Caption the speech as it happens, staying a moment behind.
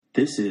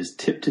This is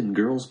Tipton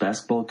girls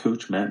basketball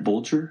coach Matt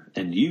Bolger,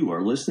 and you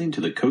are listening to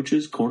the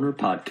Coach's Corner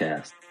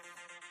podcast.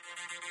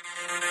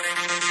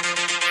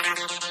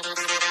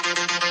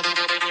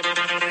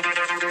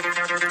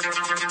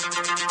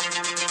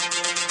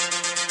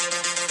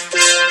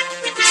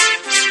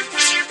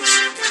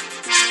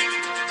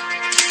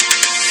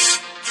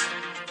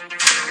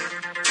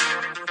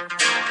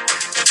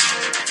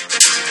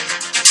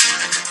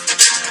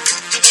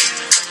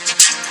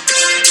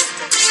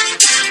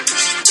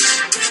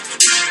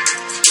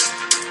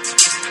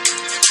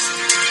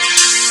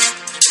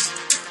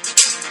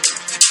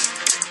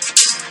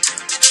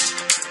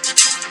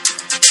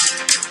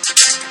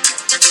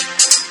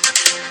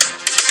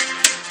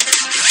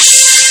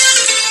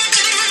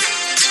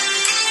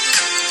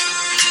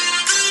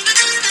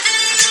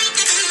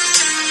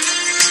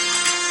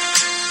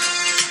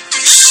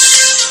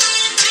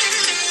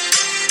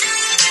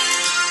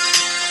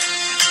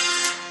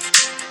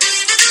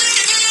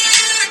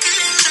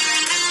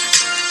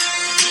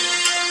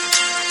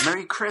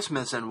 Merry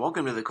Christmas and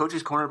welcome to the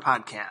Coach's Corner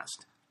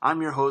podcast.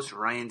 I'm your host,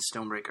 Ryan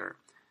Stonebreaker.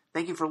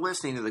 Thank you for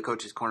listening to the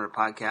Coach's Corner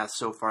podcast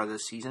so far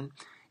this season.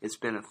 It's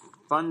been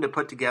fun to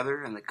put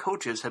together and the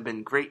coaches have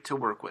been great to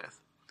work with.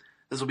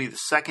 This will be the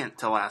second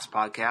to last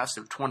podcast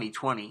of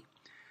 2020.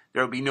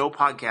 There will be no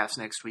podcast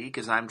next week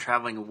as I'm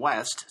traveling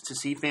west to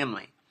see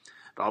family,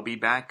 but I'll be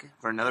back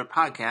for another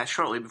podcast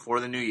shortly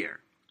before the new year.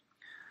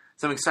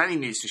 Some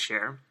exciting news to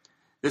share.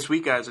 This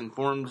week I was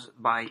informed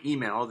by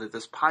email that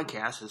this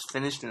podcast has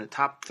finished in the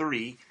top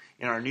 3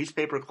 in our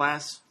newspaper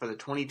class for the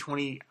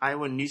 2020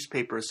 Iowa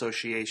Newspaper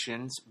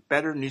Association's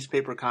Better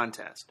Newspaper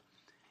Contest.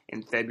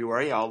 In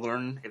February, I'll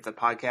learn if the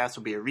podcast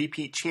will be a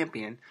repeat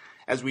champion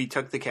as we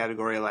took the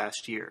category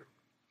last year.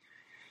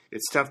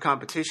 It's tough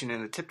competition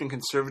and the Tipton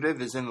Conservative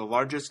is in the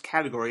largest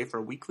category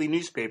for weekly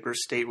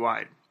newspapers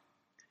statewide.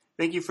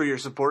 Thank you for your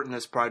support in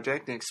this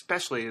project and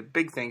especially a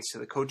big thanks to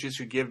the coaches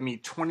who give me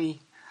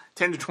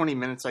 10 to 20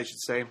 minutes, I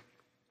should say,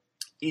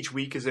 each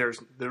week as they're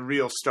the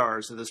real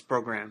stars of this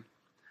program.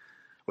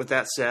 With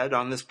that said,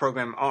 on this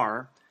program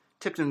are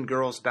Tipton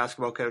girls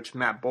basketball coach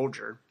Matt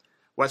Bolger,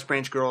 West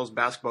Branch girls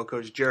basketball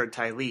coach Jared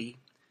Tylee,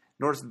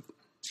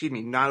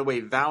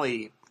 Nottoway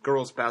Valley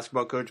girls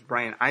basketball coach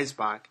Brian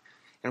Eisbach,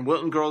 and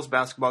Wilton girls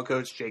basketball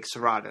coach Jake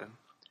Serrata.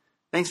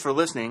 Thanks for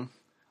listening.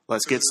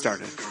 Let's get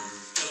started.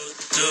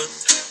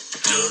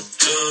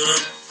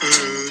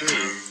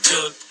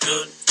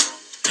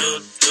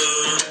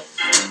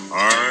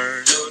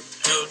 I'm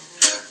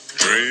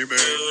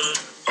dreaming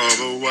of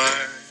a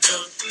white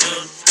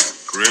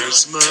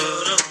Christmas,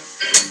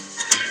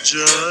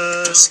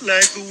 just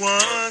like the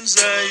ones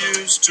I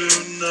used to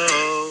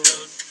know,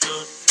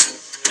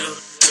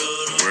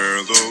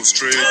 where those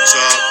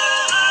treetops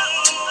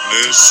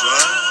listen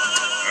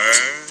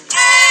and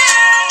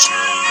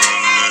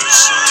children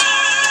listen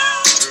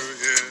to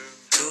hear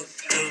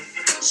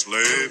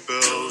sleigh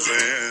bells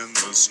in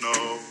the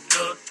snow.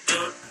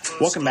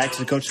 Welcome back to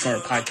the Coach's Corner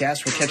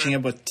podcast. We're catching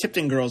up with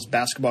Tipton girls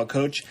basketball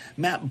coach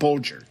Matt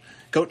Bolger.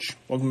 Coach,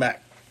 welcome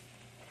back.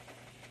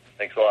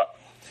 Thanks a lot.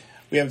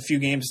 We have a few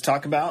games to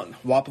talk about.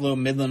 Wapello,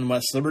 Midland,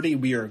 West Liberty.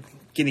 We are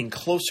getting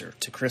closer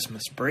to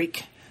Christmas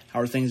break. How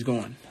are things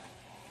going?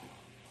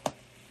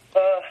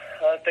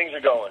 Things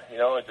are going.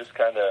 It just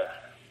kind of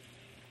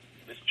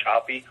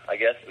choppy, I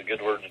guess is a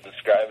good word to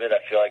describe it.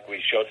 I feel like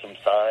we show some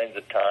signs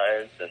at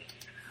times, and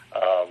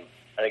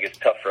I think it's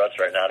tough for us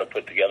right now to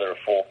put together a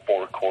full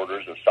 4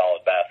 quarters of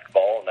solid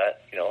basketball, and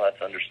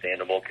that's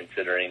understandable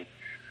considering,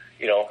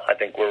 I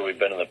think where we've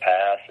been in the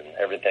past and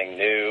everything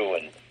new,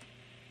 and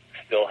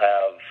still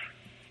have,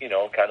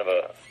 kind of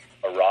a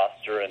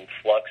roster in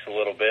flux a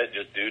little bit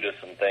just due to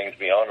some things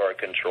beyond our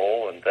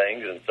control and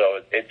things, and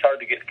so it's hard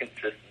to get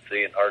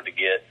consistency and hard to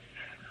get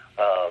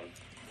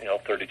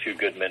 32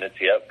 good minutes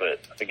yet, but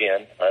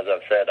again, as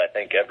I've said, I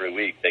think every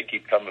week they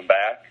keep coming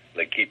back.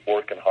 They keep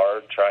working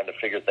hard, trying to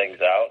figure things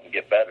out and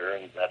get better,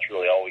 and that's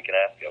really all we can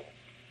ask of them.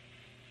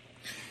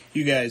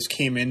 You guys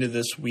came into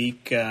this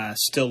week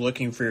still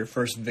looking for your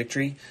first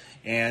victory,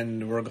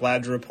 and we're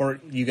glad to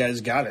report you guys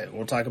got it.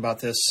 We'll talk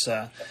about this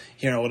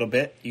here in a little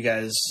bit. You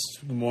guys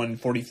won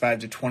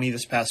 45-20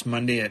 this past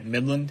Monday at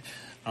Midland.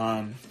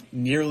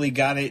 Nearly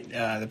got it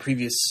the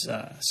previous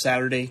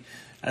Friday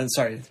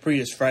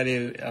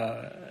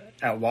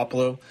at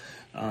Wapello.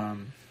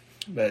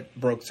 But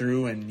broke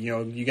through, and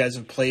you guys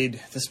have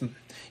played this.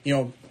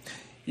 You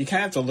kind of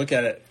have to look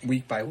at it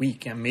week by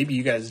week, and maybe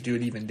you guys do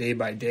it even day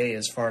by day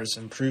as far as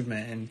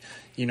improvement. And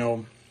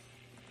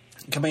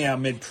coming out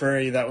of Mid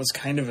Prairie, that was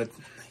kind of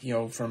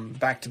from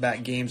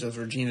back-to-back games with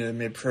Regina to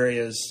Mid Prairie,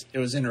 it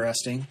was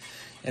interesting.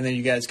 And then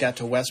you guys got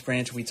to West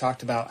Branch. We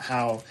talked about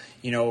how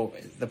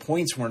the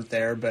points weren't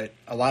there, but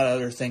a lot of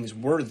other things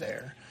were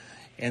there.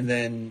 And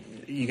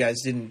then you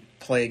guys didn't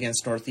play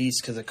against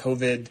Northeast because of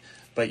COVID.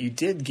 But you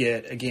did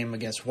get a game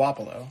against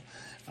Wapello.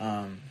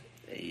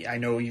 I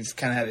know you've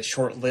kind of had a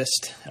short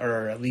list,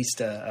 or at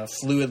least a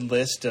fluid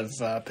list of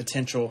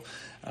potential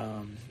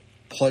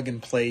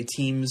plug-and-play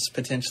teams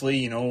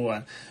potentially,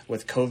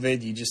 with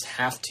COVID. You just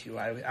have to.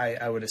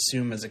 I would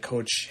assume as a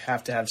coach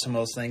have to have some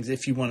of those things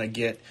if you want to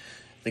get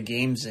the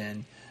games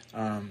in.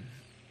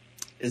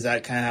 Is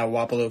that kind of how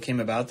Wapello came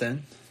about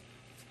then?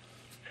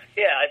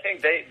 Yeah, I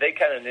think they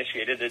kind of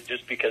initiated it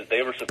just because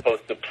they were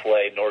supposed to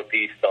play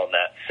Northeast on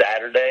that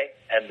Saturday,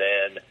 and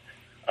then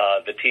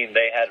the team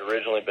they had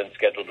originally been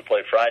scheduled to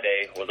play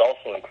Friday was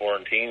also in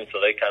quarantine, so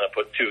they kind of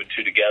put 2 and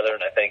 2 together,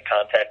 and I think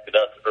contacted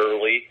us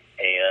early,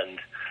 and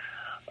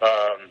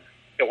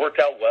it worked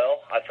out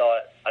well. I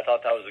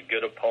thought that was a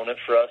good opponent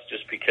for us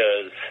just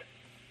because,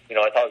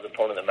 I thought it was an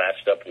opponent that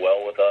matched up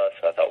well with us.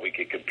 I thought we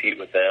could compete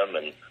with them,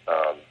 and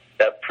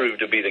that proved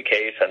to be the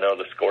case. I know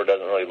the score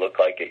doesn't really look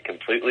like it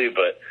completely,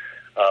 but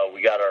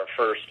we got our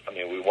first.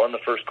 We won the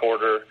first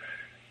quarter.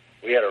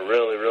 We had a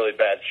really, really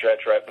bad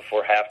stretch right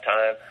before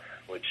halftime,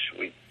 which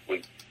we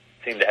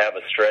seem to have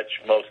a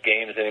stretch most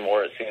games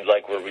anymore. It seems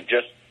like where we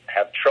just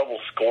have trouble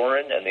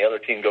scoring, and the other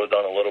team goes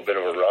on a little bit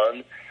of a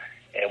run,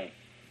 and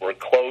we're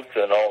close,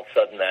 and all of a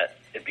sudden that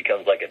it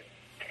becomes like a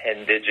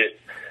 10-digit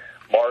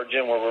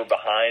margin where we're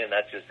behind, and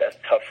that's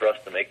tough for us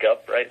to make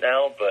up right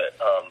now. But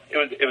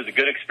it was a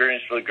good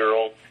experience for the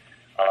girls.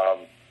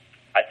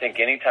 I think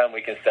anytime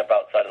we can step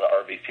outside of the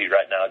RVC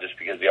right now, just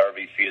because the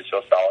RVC is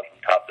so solid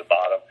from top to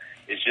bottom,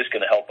 is just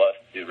going to help us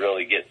to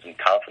really get some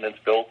confidence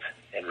built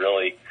and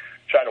really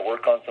try to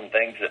work on some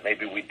things that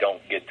maybe we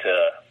don't get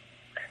to.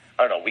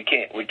 I don't know. We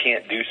can't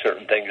do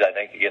certain things, I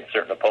think, against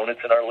certain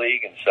opponents in our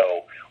league, and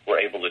so we're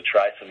able to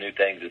try some new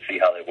things and see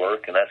how they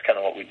work, and that's kind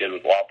of what we did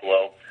with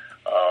Wapello.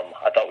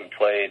 I thought we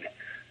played.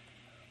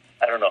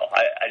 I don't know.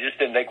 I just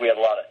didn't think we had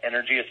a lot of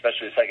energy,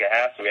 especially the second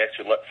half. So we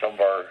actually let some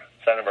of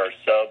our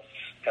subs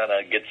kind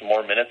of get some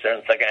more minutes there in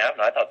the second half,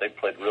 and I thought they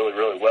played really,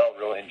 really well.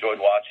 Really enjoyed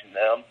watching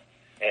them,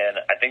 and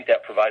I think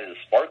that provided a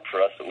spark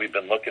for us that we've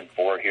been looking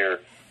for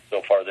here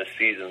so far this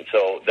season.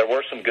 So there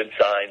were some good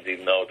signs,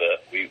 even though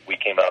we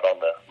came out on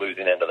the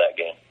losing end of that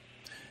game.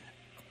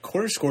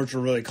 Quarter scores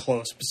were really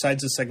close.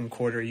 Besides the second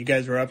quarter, you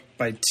guys were up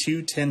by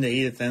 2,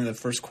 10-8 at the end of the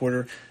first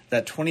quarter.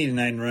 That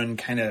 20-9 run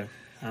kind of,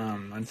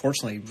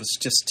 unfortunately, was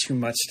just too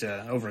much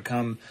to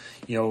overcome.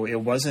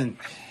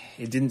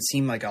 It didn't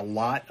seem like a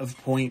lot of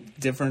point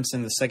difference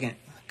in the second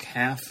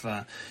half.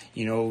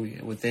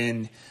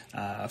 Within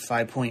a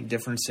 5-point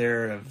difference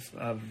there of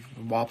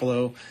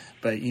Wapello,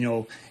 but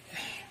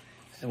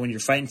when you're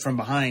fighting from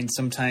behind,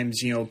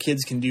 sometimes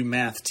kids can do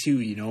math too.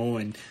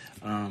 And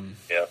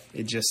yeah.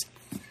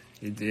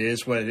 It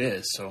is what it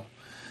is. So,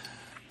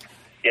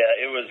 yeah,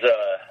 it was.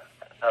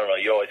 I don't know.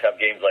 You always have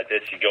games like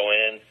this. You go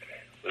in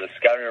with a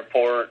scouting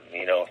report.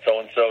 So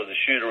and so is a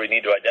shooter we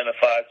need to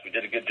identify. So we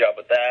did a good job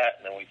with that.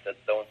 And then we said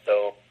so and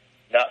so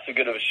not so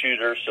good of a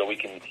shooter. So we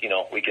can,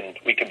 we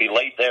can be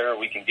late there.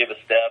 We can give a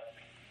step.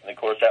 And of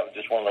course, that was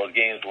just one of those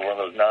games where one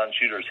of those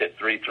non-shooters hit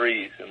 3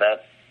 threes, and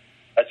that's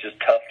just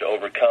tough to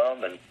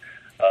overcome. And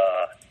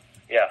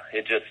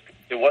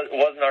it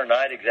wasn't our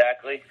night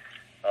exactly.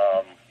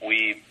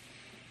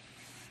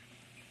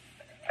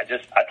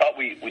 I thought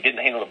we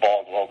didn't handle the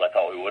ball as well as I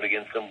thought we would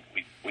against them.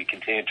 We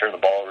continued to turn the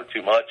ball over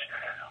too much.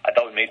 I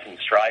thought we made some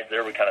strides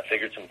there. We kind of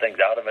figured some things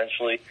out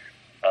eventually.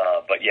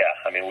 But yeah,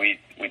 we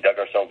dug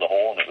ourselves a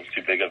hole, and it was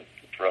too big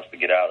for us to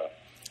get out of.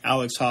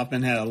 Alex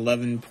Hoffman had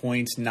 11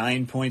 points,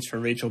 9 points for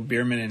Rachel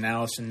Bierman and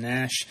Allison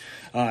Nash,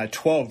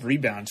 12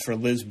 rebounds for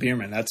Liz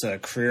Bierman. That's a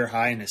career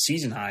high and a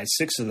season high,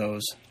 6 of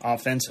those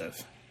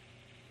offensive.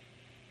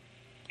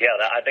 Yeah,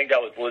 I think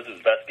that was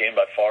Liz's best game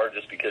by far,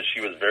 just because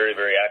she was very,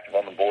 very active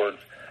on the boards.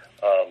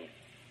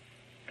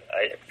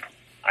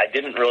 I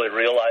didn't really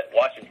realize,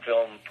 watching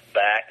film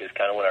back is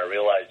kind of when I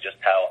realized just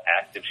how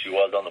active she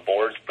was on the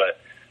boards. But,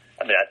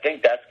 I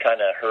think that's kind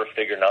of her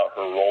figuring out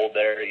her role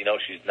there.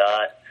 She's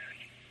not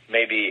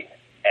maybe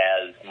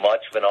as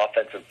much of an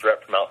offensive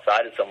threat from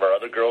outside as some of our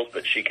other girls,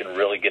 but she can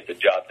really get the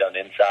job done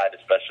inside,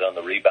 especially on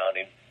the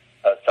rebounding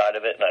side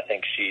of it. And I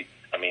think she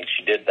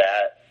did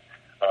that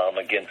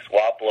against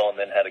Wapello, and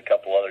then had a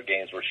couple other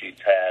games where she's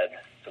had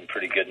some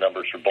pretty good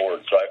numbers for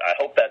boards. So I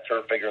hope that's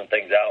her figuring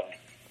things out and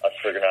us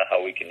figuring out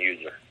how we can use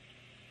her.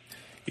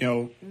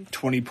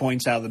 20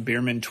 points out of the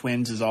Bierman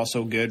twins is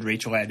also good.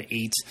 Rachel had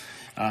 8.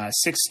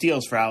 6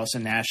 steals for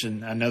Allison Nash,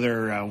 and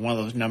another one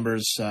of those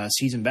numbers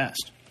season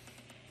best.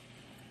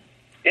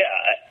 Yeah,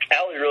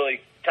 Allie really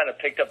kind of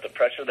picked up the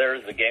pressure there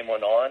as the game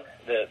went on.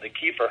 The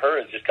key for her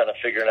is just kind of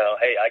figuring out,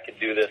 hey, I can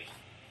do this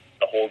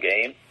the whole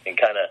game, and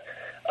kind of,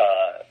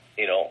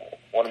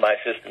 one of my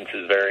assistants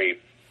is very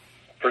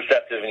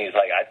perceptive, and he's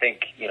like, I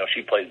think,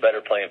 she plays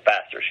better playing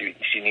faster.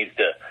 She needs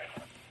to,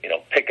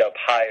 pick up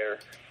higher,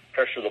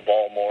 pressure the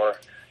ball more,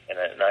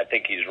 and I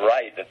think he's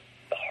right. The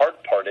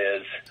hard part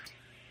is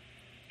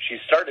she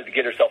started to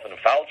get herself into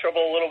foul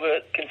trouble a little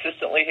bit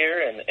consistently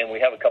here, and we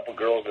have a couple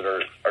girls that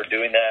are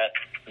doing that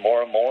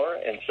more and more,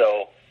 and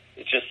so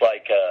it's just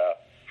like,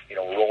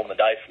 rolling the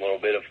dice a little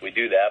bit if we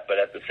do that, but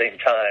at the same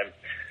time,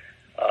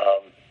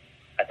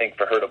 I think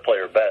for her to play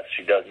her best,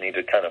 she does need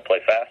to kind of play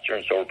faster,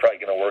 and so we're probably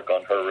going to work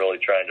on her really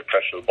trying to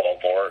pressure the ball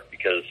more,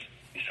 because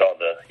you saw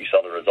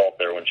the result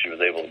there when she was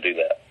able to do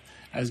that.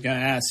 I was going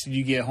to ask, did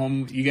you get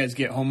home? You guys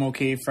get home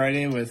okay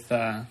Friday with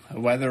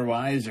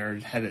weather-wise, or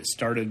had it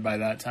started by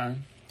that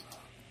time?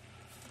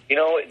 You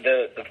know,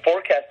 the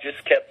forecast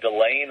just kept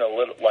delaying a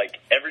little. Like,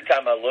 every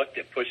time I looked,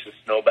 it pushed the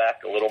snow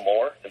back a little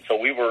more. And so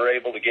we were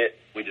able to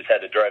we just had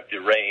to drive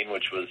through rain,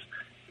 which was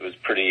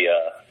pretty,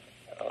 it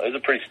was a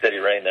pretty steady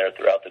rain there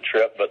throughout the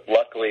trip. But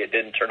luckily it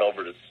didn't turn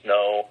over to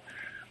snow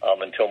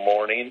until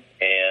morning.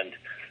 And,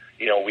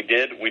 you know, we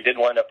did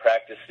wind up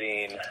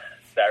practicing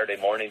Saturday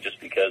morning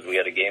just because we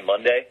had a game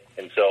Monday.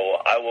 And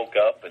so I woke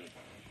up and,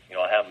 you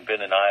know, I haven't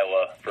been in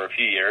Iowa for a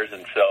few years.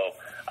 And so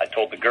I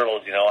told the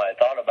girls, you know, I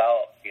thought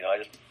about, you know,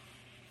 I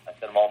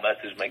sent them all a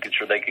message making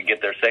sure they could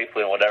get there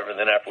safely and whatever. And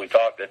then after we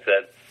talked, I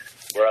said,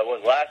 where I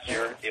was last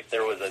year, if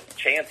there was a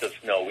chance of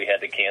snow, we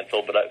had to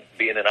cancel. But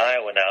being in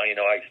Iowa now, you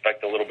know, I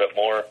expect a little bit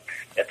more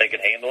if they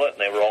could handle it.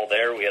 And they were all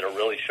there. We had a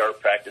really sharp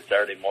practice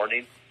Saturday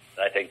morning.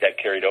 And I think that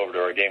carried over to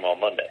our game on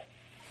Monday.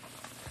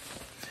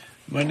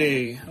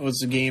 Monday was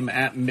the game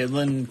at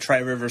Midland,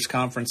 Tri-Rivers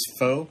Conference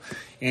foe.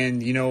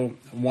 And, you know,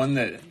 one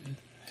that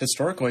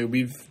historically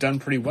we've done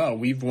pretty well.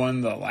 We've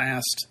won the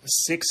last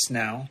 6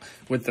 now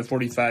with the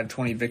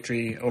 45-20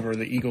 victory over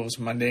the Eagles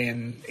Monday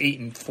and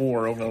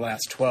 8-4 over the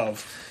last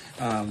 12.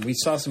 We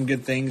saw some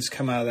good things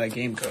come out of that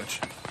game, Coach.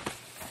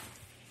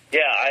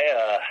 Yeah,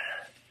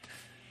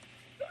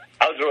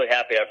 I was really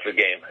happy after the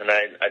game, and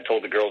I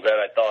told the girls that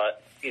I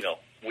thought, you know,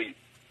 we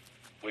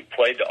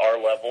played to our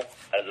level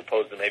as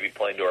opposed to maybe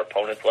playing to our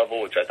opponent's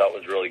level, which I thought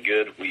was really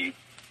good. We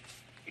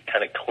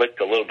kind of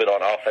clicked a little bit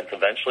on offense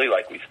eventually,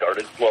 like we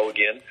started slow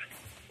again,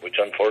 which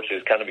unfortunately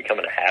is kind of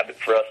becoming a habit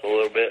for us a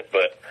little bit.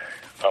 But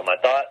I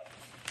thought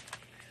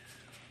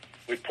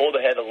we pulled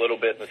ahead a little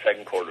bit in the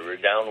second quarter. We were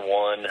down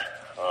 1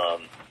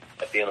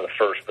 at the end of the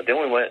first, but then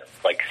we went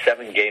like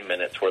 7 game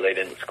minutes where they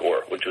didn't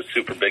score, which was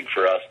super big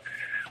for us.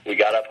 We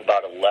got up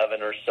about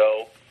 11 or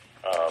so,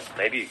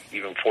 maybe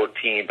even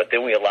 14, but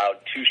then we allowed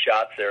 2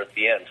 shots there at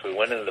the end. So we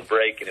went into the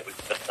break, and it was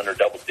just under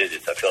double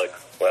digits. I feel like,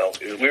 well,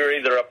 we were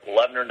either up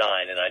 11 or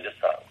 9, and I just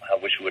thought, I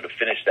wish we would have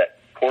finished that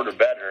quarter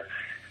better.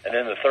 And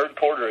then the third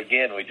quarter,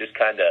 again, we just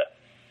kind of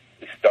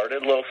we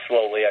started a little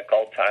slowly. I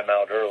called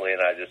timeout early,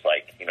 and I just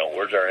like, you know,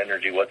 where's our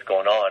energy? What's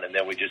going on? And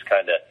then we just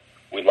kind of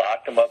we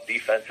locked them up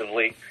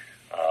defensively.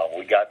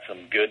 We got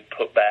some good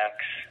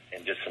putbacks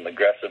and just some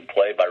aggressive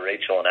play by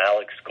Rachel and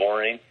Alex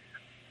scoring.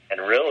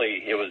 And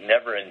really, it was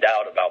never in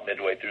doubt about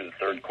midway through the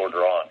third quarter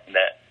on. And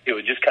that it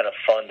was just kind of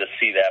fun to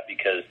see that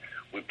because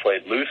we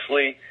played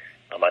loosely.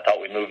 I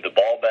thought we moved the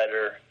ball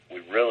better.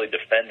 We really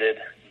defended.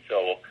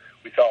 So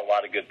we saw a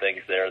lot of good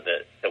things there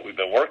that we've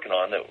been working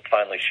on that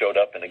finally showed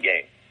up in the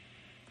game.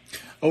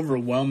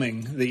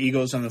 Overwhelming, the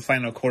Eagles on the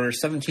final quarter,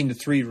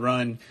 17-3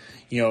 run,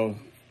 you know,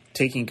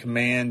 taking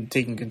command,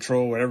 taking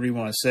control, whatever you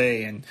want to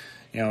say, and,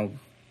 you know,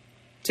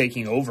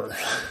 taking over.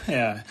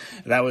 Yeah,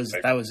 that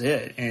was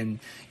it. And,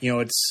 you know,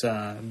 it's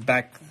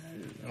back,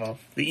 well,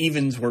 the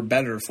evens were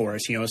better for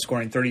us, you know,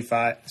 scoring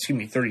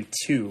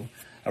 32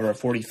 of our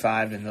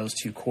 45 in those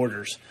 2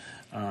 quarters.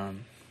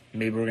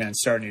 Maybe we're going to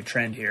start a new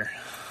trend here.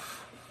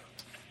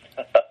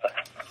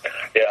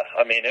 Yeah,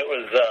 I mean, it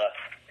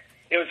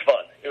was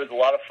fun. It was a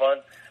lot of fun.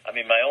 I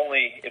mean,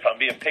 if I'm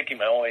being picky,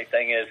 my only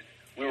thing is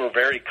we were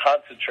very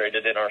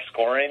concentrated in our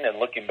scoring, and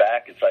looking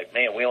back, it's like,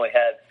 man, we only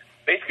had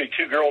basically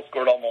 2 girls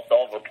scored almost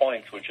all of our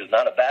points, which is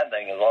not a bad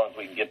thing as long as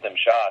we can get them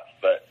shots.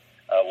 But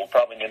we'll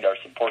probably need our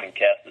supporting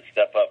cast to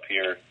step up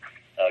here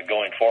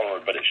going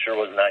forward. But it sure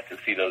was nice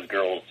to see those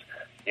girls.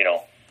 You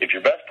know, if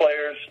your best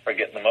players are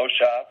getting the most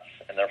shots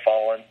and they're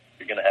falling,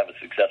 you're going to have a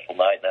successful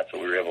night, and that's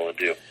what we were able to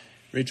do.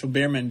 Rachel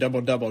Bierman,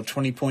 double-double,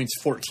 20 points,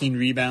 14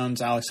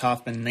 rebounds. Alex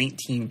Hoffman,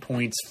 19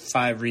 points,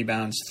 5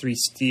 rebounds, 3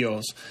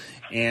 steals,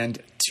 and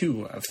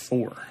 2 of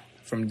 4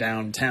 from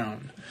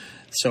downtown.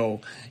 So,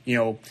 you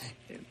know,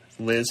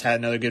 Liz had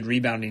another good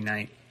rebounding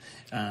night.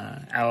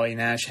 Allie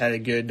Nash had a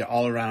good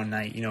all-around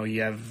night. You know,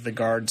 you have the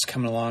guards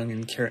coming along,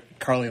 and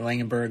Carly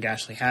Langenberg,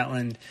 Ashley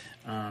Hatland,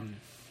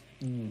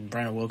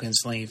 Brenna Wilkins,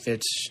 Lane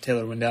Fitch,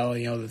 Taylor Wendell.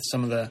 You know,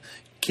 some of the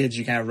kids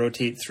you kind of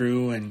rotate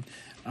through, and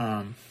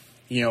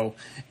you know,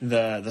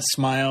 the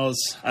smiles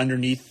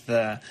underneath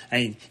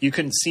you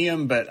couldn't see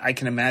them, but I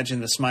can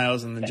imagine the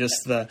smiles and just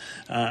the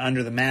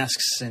under the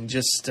masks, and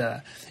just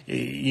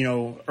you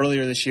know,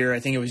 earlier this year I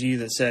think it was you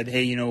that said,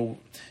 hey, you know,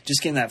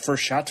 just getting that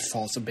first shot to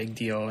fall is a big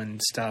deal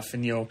and stuff,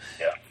 and you know,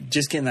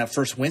 just getting that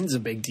first win's a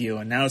big deal,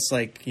 and now it's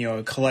like, you know,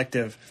 a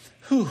collective,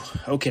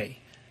 okay,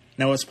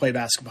 now let's play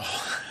basketball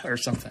or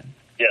something.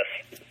 Yes,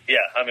 yeah.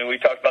 I mean, we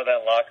talked about that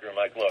in the locker room.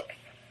 Like, look,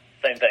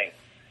 same thing.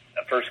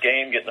 That first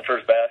game, getting the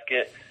first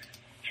basket.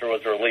 Sure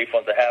was a relief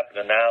once it happened,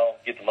 and now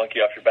get the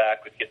monkey off your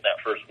back with getting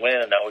that first win,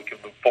 and now we can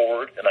move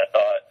forward. And I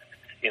thought,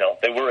 you know,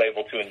 they were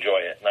able to enjoy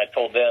it. And I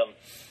told them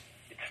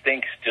it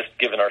stinks just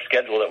given our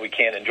schedule that we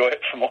can't enjoy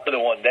it for more than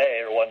one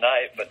day or one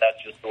night, but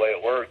that's just the way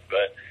it worked.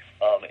 But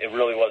it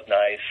really was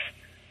nice.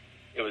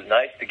 It was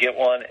nice to get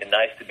one, and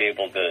nice to be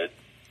able to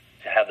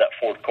have that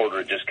fourth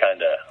quarter just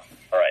kind of,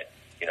 all right,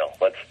 you know,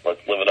 let's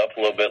live it up a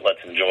little bit.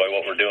 Let's enjoy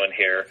what we're doing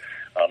here,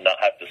 not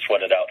have to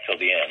sweat it out till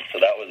the end. So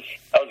that was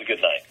a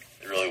good night.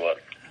 It really was.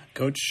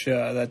 Coach,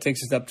 that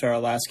takes us up to our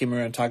last game we're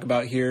going to talk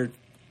about here.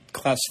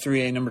 Class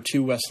 3A number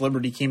 2 West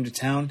Liberty came to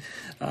town.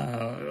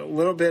 A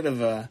little bit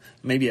of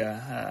maybe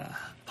a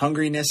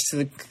hungriness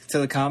to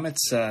the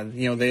Comets.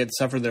 They had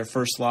suffered their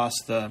first loss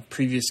the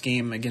previous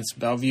game against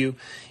Bellevue,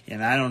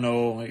 and I don't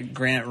know.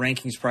 Granted,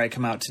 rankings probably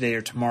come out today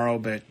or tomorrow,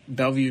 but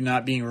Bellevue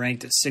not being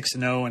ranked at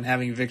 6-0 and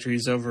having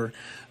victories over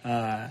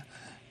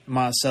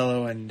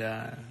Monticello and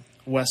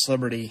West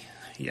Liberty.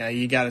 Yeah,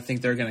 you got to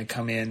think they're going to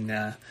come in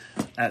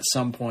at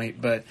some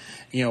point. But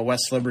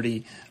West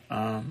Liberty.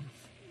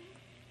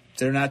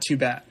 They're not too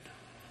bad.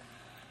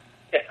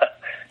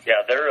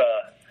 Yeah, they're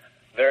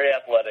very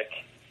athletic,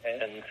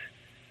 and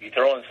you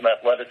throw in some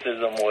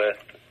athleticism with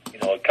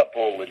a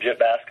couple of legit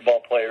basketball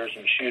players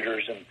and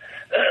shooters, and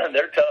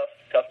they're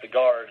tough to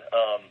guard.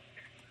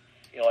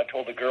 I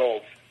told the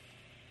girls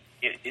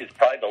it is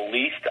probably the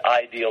least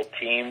ideal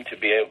team to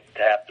be able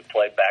to have to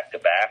play back to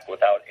back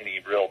without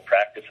any real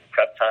practice and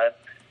prep time,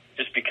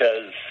 just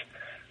because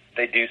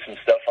they do some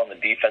stuff on the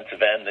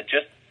defensive end that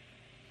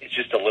it's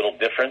just a little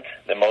different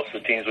than most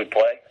of the teams we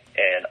play,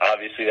 and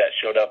obviously that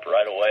showed up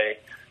right away.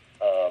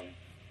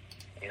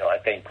 I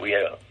think we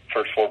had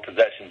first 4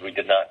 possessions, we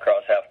did not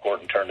cross half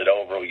court and turned it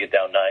over. We get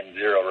down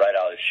 9-0 right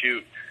out of the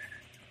chute.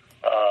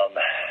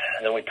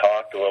 And then we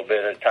talked a little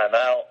bit at a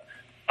timeout.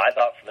 I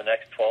thought for the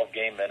next 12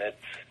 game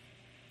minutes,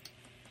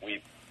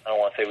 I don't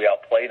want to say we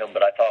outplayed them,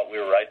 but I thought we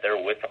were right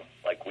there with them.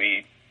 Like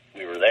we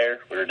were there.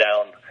 We were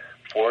down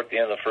 4 at the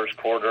end of the first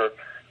quarter.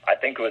 I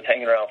think it was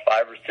hanging around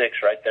 5 or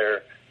 6 right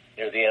there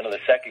near the end of the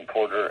second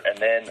quarter. And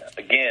then,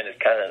 again, it's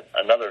kind of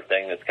another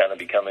thing that's kind of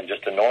becoming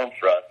just a norm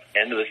for us.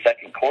 End of the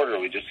second quarter,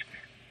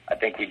 I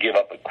think we give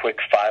up a quick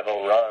 5-0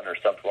 run or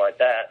something like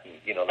that. And,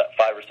 that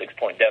 5 or 6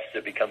 point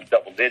deficit becomes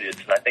double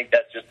digits. And I think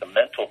that's just a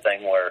mental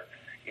thing where,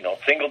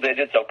 single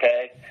digits,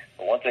 okay.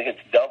 But once it hits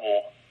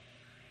double,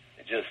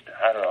 I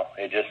don't know,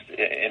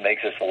 it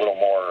makes us a little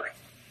more,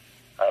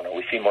 I don't know,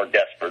 we seem more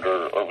desperate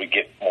or we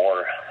get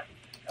more,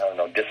 I don't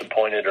know,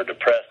 disappointed or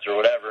depressed or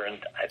whatever.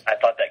 And I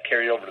thought that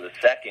carried over to the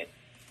second.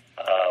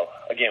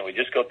 Again, we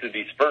just go through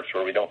these spurts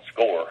where we don't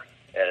score.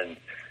 And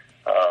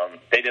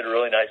they did a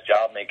really nice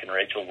job making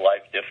Rachel's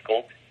life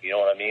difficult. You know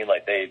what I mean?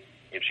 Like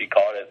if she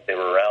caught it, they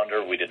were around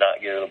her. We did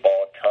not give her the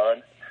ball a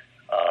ton.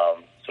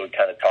 So we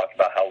kind of talked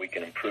about how we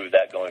can improve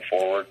that going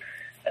forward.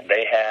 And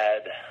they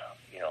had,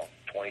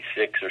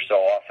 26 or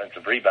so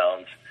offensive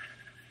rebounds,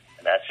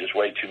 and that's just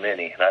way too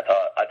many. And I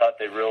thought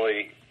they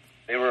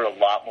were a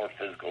lot more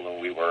physical than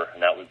we were,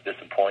 and that was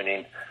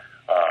disappointing.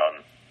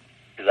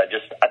 Because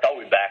I thought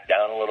we backed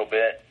down a little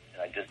bit,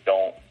 and I just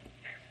don't.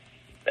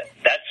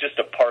 That's just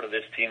a part of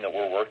this team that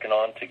we're working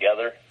on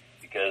together.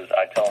 Because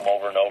I tell them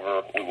over and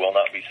over, we will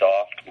not be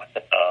soft.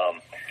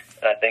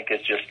 And I think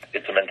it's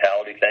a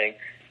mentality thing.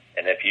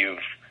 And if you've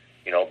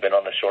been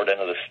on the short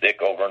end of the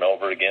stick over and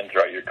over again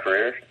throughout your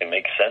career, it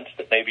makes sense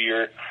that maybe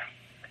you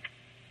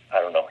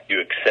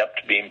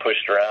accept being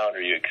pushed around,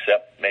 or you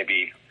accept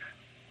maybe,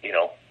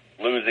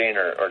 losing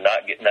or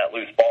not getting that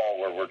loose ball,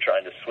 where we're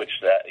trying to switch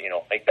that,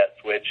 make that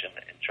switch and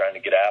trying to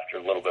get after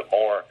a little bit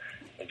more.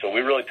 And so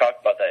we really talked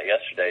about that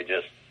yesterday,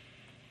 that's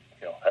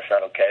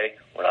not okay.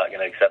 We're not going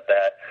to accept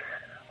that.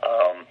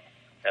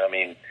 And I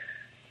mean,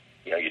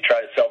 you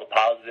try to sell the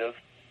positive.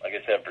 Like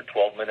I said, for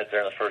 12 minutes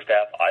there in the first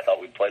half, I thought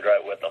we played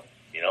right with them,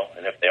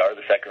 and if they are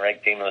the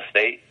second-ranked team in the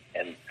state,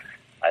 and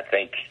I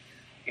think,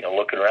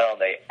 looking around,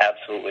 they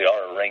absolutely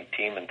are a ranked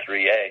team in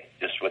 3A,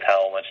 just with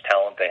how much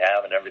talent they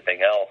have and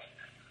everything else.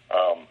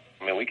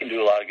 We can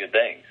do a lot of good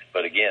things,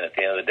 but again, at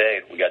the end of the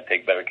day, we got to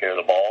take better care of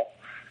the ball,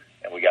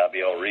 and we got to be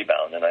able to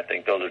rebound, and I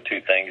think those are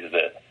two things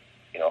that,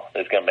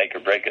 that's going to make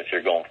or break us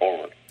here going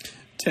forward.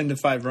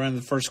 10-5 run in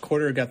the first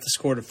quarter, got the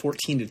score to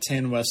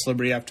 14-10 West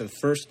Liberty after the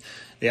first.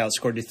 They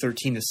outscored you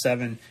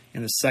 13-7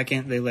 in the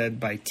second. They led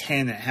by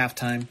 10 at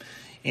halftime.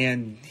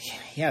 And,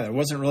 yeah, there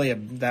wasn't really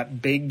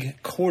that big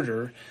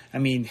quarter. I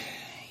mean,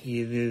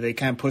 they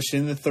kind of pushed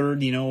in the third,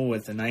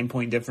 with a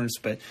 9-point difference.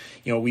 But,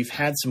 we've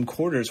had some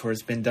quarters where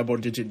it's been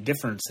double-digit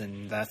difference,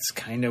 and that's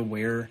kind of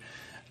where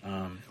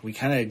we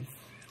kind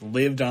of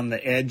lived on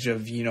the edge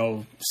of,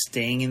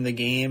 staying in the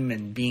game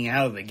and being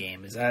out of the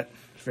game. Is that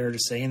fair to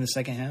say in the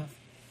second half?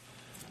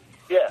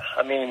 Yeah,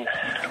 I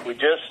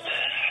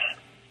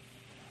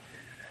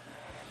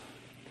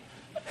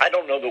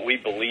don't know that we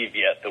believe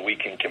yet that we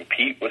can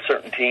compete with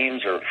certain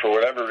teams or for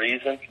whatever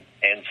reason.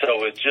 And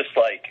so it's just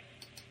like,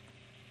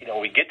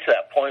 we get to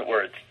that point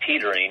where it's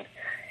teetering,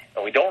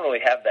 and we don't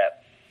really have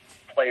that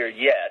player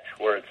yet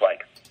where it's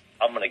like,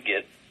 I'm going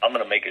to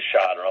make a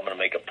shot or I'm going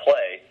to make a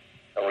play,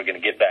 and we're going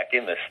to get back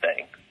in this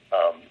thing.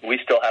 We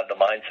still have the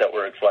mindset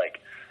where it's like,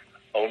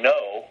 oh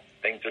no,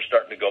 things are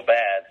starting to go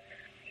bad.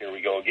 Here we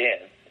go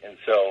again. And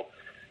so,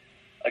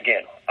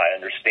 again, I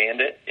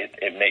understand it.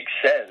 It makes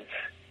sense.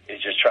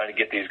 It's just trying to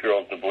get these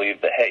girls to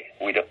believe that, hey,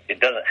 it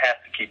doesn't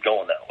have to keep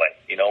going that way.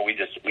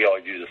 We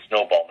always use a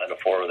snowball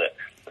metaphor that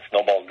the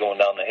snowball's going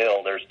down the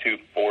hill. There's 2,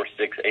 4,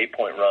 6,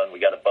 8-point run. We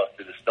got to bust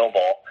through the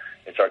snowball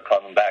and start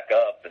climbing back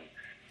up. And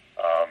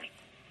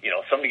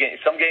some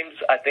games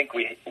I think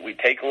we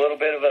take a little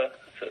bit of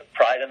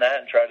pride in that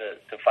and try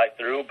to fight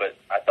through. But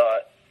I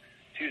thought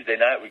Tuesday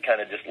night we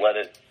kind of just let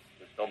the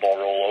snowball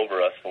roll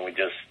over us when we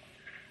just,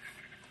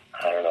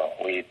 I don't know,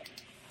 we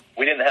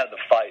didn't have the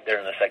fight there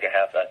in the second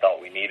half that I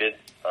thought we needed.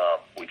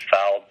 We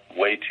fouled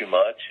way too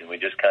much, and we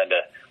just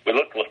we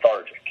looked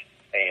lethargic.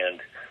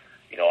 And,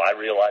 I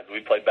realized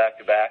we played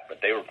back-to-back, but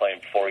they were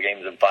playing 4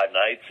 games in 5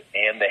 nights,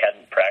 and they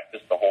hadn't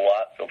practiced a whole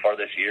lot so far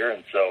this year.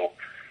 And so,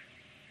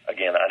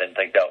 again, I didn't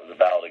think that was a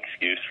valid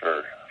excuse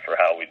for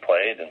how we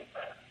played. And,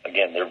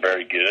 again, they're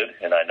very good,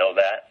 and I know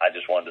that. I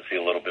just wanted to see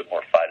a little bit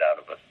more fight out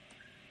of us.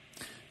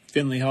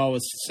 Finley Hall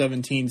with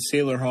 17,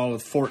 Sailor Hall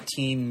with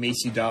 14,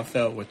 Macy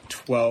Doffelt with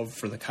 12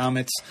 for the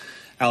Comets.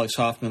 Alex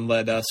Hoffman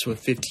led us with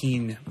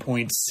 15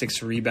 points,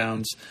 6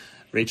 rebounds.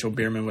 Rachel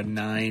Bierman with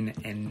 9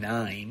 and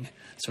 9.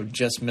 So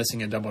just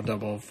missing a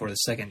double-double for the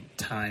second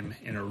time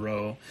in a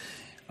row.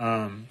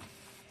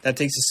 That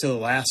takes us to the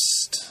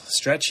last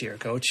stretch here,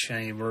 Coach.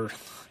 I mean,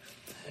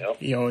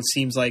 it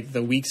seems like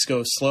the weeks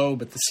go slow,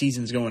 but the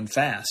season's going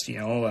fast.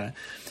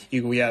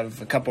 We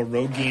have a couple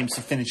road games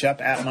to finish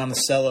up at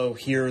Monticello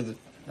here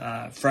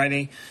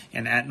Friday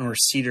and at North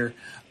Cedar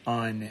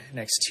on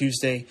next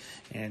Tuesday.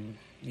 And,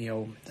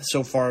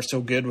 so far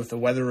so good with the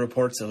weather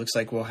reports. It looks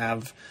like we'll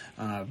have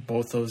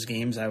both those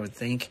games, I would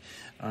think.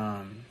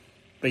 But,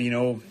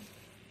 we're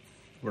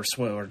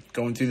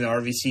going through the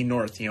RVC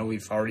North.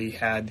 We've already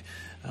had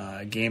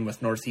a game with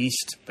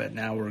Northeast, but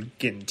now we're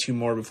getting 2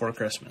 more before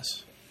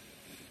Christmas.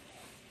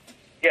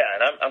 Yeah,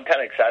 and I'm kind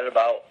of excited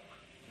about,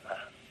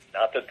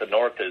 not that the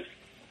North is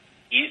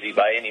easy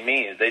by any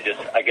means. I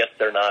guess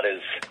they're not as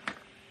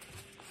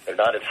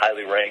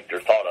highly ranked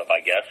or thought of,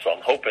 I guess. So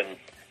I'm hoping,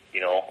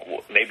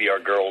 maybe our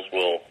girls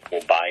will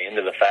buy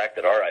into the fact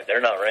that, all right, they're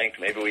not ranked.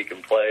 Maybe we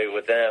can play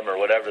with them or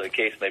whatever the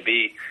case may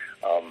be.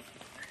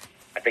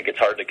 I think it's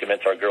hard to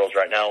convince our girls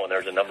right now when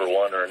there's a number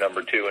 1 or a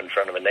number 2 in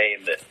front of a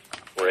name that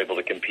we're able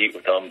to compete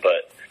with them.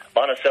 But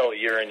Monticello,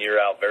 year in, year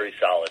out, very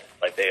solid.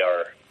 Like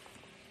they're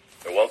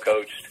well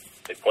coached.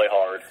 They play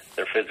hard.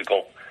 They're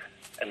physical.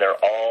 And they're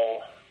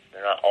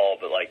not all,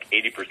 but like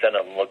 80%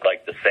 of them look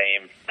like the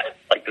same.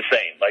 Like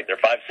they're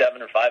 5'7"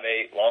 or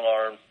 5'8", long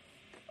arms.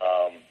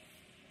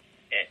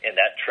 And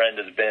that trend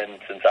has been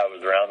since I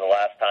was around the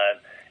last time,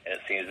 and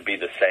it seems to be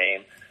the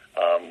same.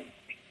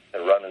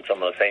 They're running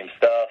some of the same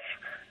stuff.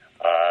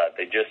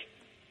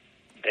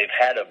 They've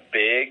had a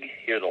big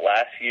here the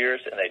last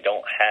years, and they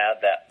don't have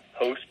that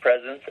post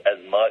presence as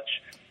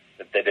much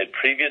that they did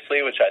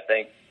previously, which I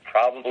think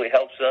probably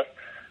helps us.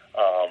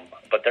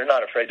 But they're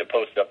not afraid to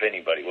post up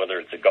anybody, whether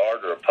it's a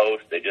guard or a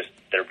post.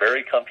 They're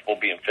very comfortable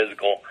being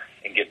physical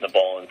and getting the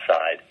ball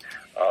inside.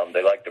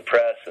 They like to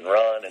press and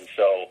run, and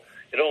so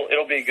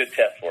it'll be a good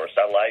test for us.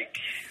 I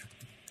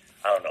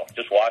don't know,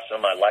 just watching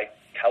them. I like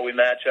how we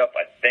match up.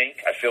 I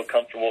feel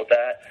comfortable with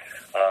that.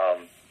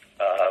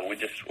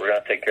 We're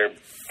going to take care of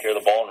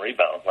the ball and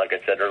rebound, like I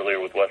said earlier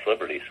with West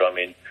Liberty. So, I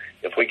mean,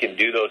 if we can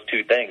do those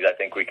 2 things, I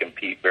think we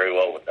compete very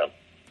well with them.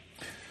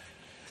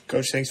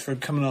 Coach, thanks for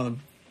coming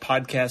on the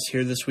podcast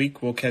here this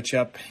week. We'll catch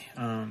up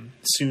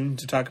soon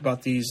to talk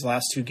about these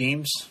last 2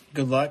 games.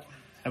 Good luck.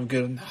 Have a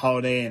good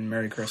holiday and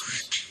Merry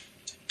Christmas.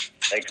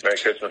 Thanks. Merry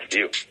Christmas to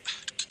you.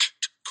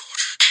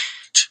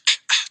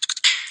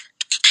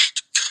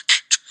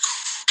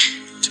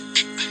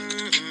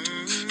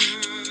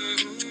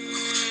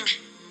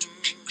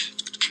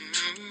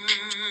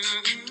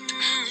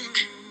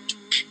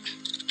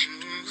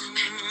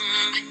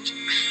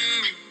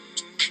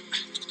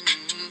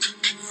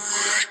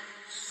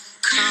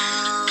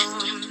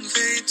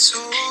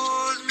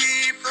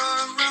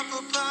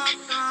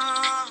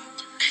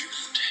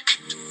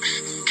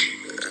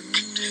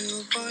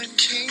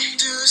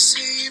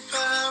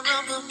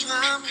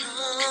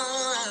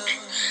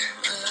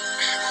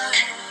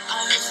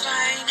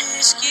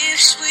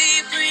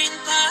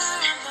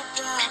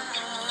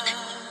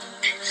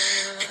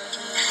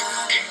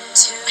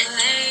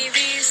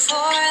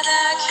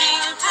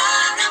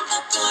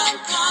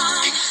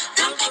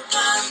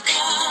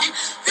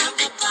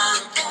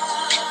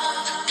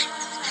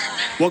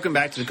 Welcome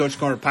back to the Coach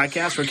Corner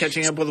podcast. We're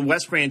catching up with the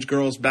West Branch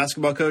girls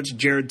basketball coach,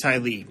 Jared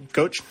Tylee.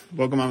 Coach,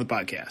 welcome on the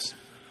podcast.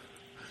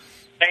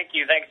 Thank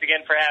you. Thanks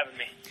again for having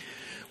me.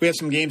 We have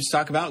some games to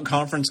talk about,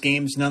 conference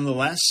games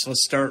nonetheless.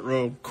 Let's start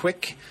real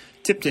quick.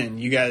 Tipton,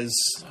 you guys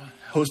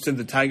hosted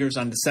the Tigers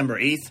on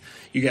December 8th.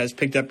 You guys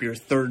picked up your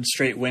 3rd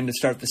straight win to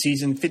start the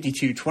season,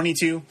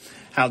 52-22.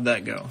 How'd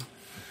that go?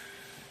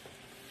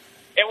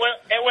 It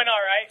went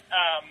all right.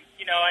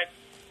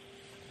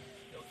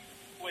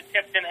 With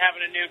Tipton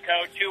having a new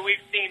coach, who we've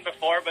seen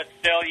before, but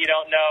still you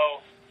don't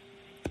know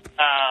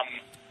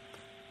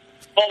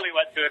fully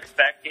what to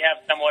expect. You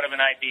have somewhat of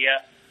an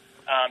idea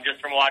just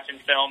from watching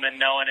film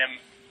and knowing him,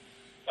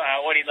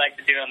 what he'd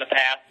like to do in the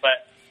past.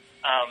 But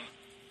I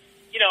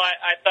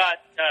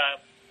thought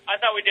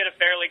we did a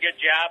fairly good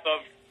job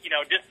of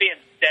just being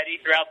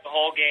steady throughout the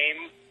whole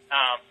game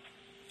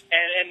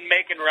and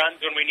making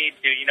runs when we need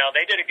to.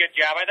 They did a good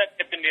job. I thought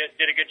Tipton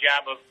did a good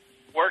job of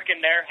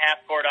working their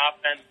half-court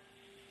offense.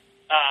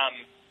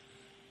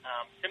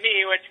 To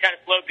me, which kind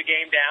of slowed the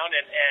game down,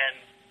 and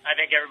I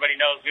think everybody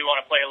knows we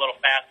want to play a little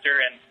faster,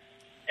 and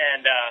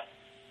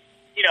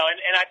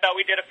I thought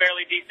we did a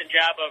fairly decent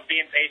job of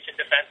being patient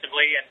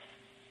defensively and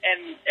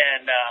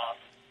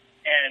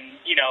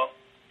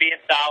being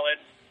solid.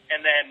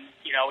 And then,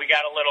 we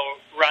got a little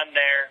run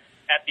there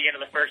at the end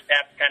of the first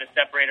half to kind of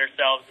separate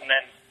ourselves. And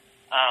then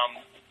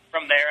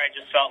from there, I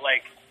just felt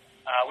like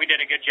we did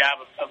a good job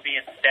of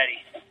being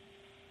steady.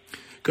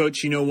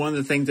 Coach, one of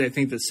the things I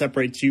think that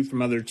separates you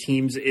from other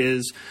teams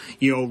is,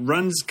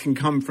 runs can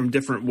come from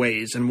different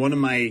ways. And one of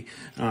my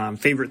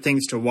favorite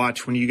things to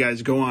watch when you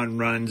guys go on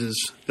runs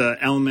is the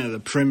element of the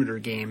perimeter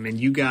game. And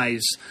you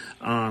guys,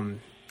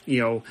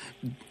 if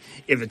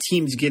a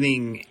team's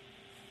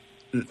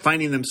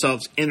finding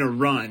themselves in a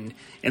run,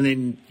 and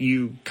then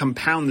you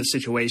compound the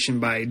situation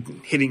by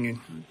hitting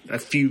a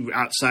few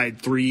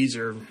outside threes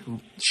or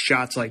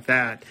shots like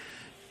that,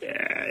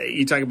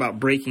 you talk about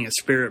breaking a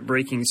spirit,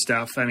 breaking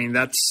stuff. I mean,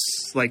 that's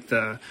like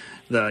the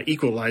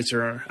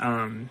equalizer.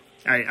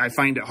 I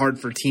find it hard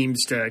for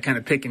teams to kind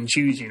of pick and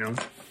choose, Yeah, and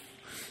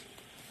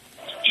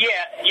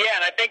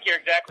I think you're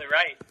exactly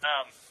right.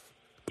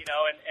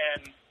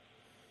 And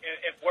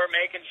if we're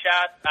making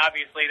shots,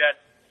 obviously that's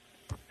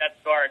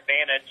to our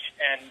advantage.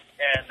 And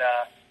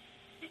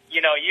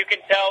you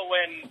can tell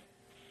when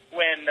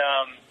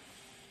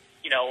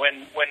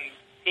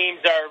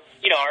teams are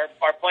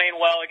playing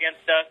well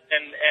against us,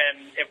 and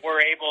if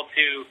we're able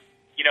to,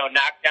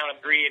 knock down a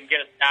three and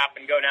get a stop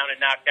and go down and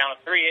knock down a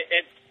three,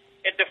 it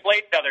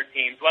deflates other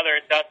teams, whether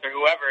it's us or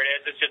whoever it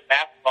is. It's just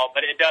basketball,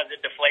 but it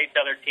deflates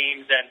other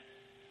teams, and,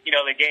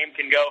 the game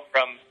can go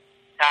from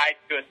tied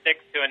to a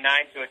 6 to a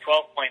 9 to a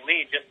 12-point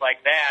lead just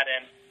like that,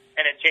 and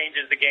it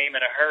changes the game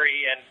in a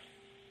hurry. And,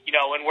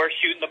 when we're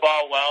shooting the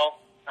ball well,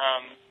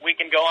 we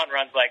can go on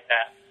runs like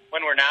that.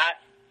 When we're not,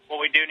 what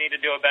we do need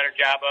to do a better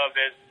job of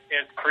is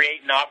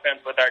creating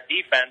offense with our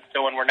defense,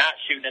 so when we're not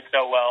shooting it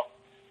so well,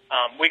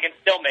 we can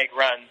still make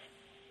runs.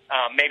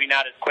 Maybe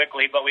not as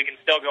quickly, but we can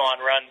still go on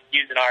runs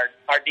using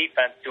our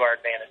defense to our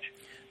advantage.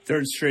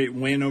 Third straight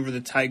win over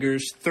the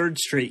Tigers. Third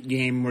straight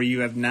game where you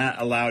have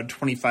not allowed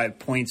 25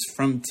 points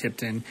from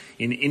Tipton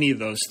in any of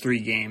those three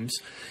games.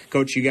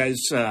 Coach, you guys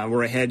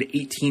were ahead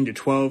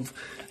 18-12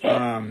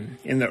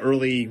 in the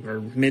early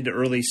or mid to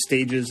early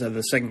stages of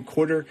the second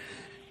quarter,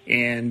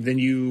 and then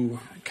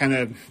you kind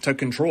of took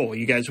control.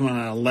 You guys went on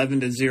an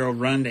 11-0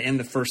 run to end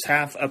the first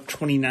half, up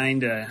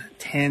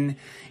 29-10,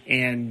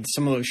 and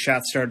some of those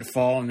shots started to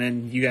fall, and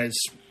then you guys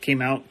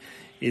came out.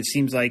 It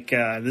seems like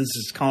this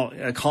is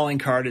a calling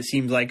card. It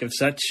seems like of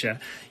such.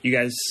 You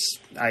guys,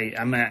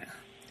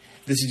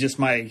 this is just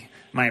my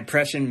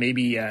impression.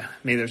 Maybe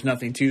there's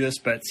nothing to this,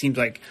 but it seems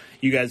like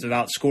you guys have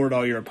outscored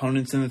all your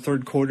opponents in the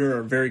third quarter,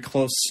 or very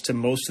close to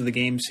most of the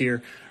games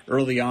here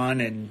early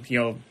on. And,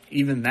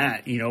 even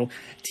that,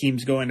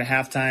 teams go into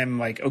halftime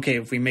like, okay,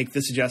 if we make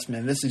this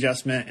adjustment,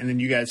 and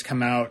then you guys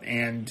come out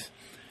and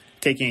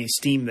take any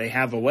steam they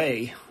have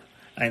away,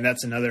 and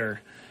that's another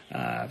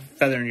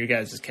feather in your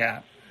guys'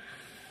 cap.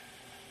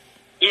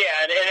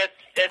 Yeah, and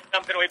it's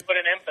something we put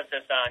an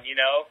emphasis on,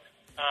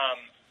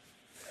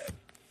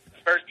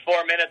 First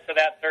 4 minutes of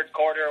that third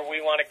quarter, we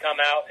want to come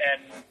out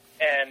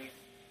and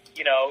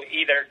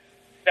either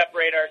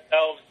separate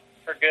ourselves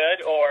for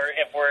good, or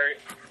if we're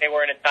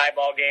in a tie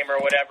ball game or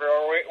whatever,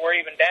 or we're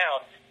even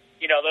down.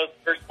 Those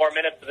first 4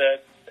 minutes to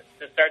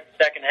start the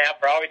second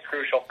half are always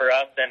crucial for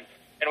us, and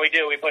we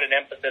do. We put an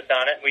emphasis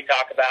on it, and we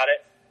talk about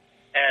it.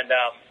 And,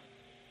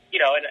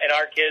 and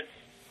our kids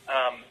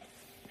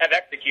have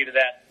executed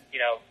that,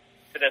 to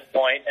this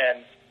point.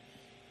 And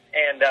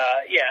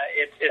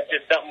it's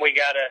just something we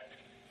got to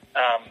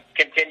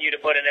continue to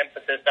put an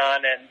emphasis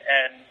on and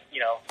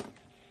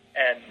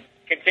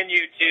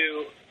continue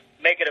to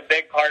make it a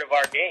big part of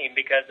our game,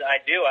 because I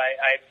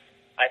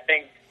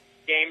think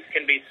games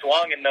can be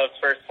swung in those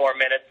first 4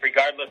 minutes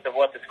regardless of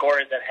what the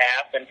score is at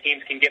half, and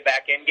teams can get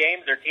back in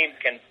games, or teams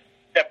can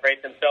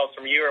separate themselves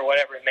from you, or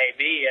whatever it may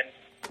be, and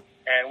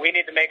we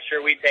need to make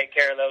sure we take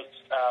care of those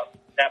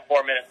that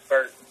 4 minutes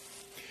first.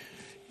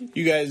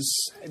 You guys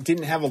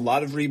didn't have a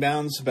lot of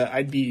rebounds, but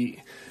I'd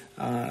be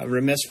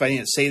remiss if I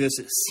didn't say this.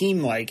 It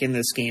seemed like in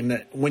this game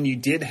that when you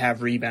did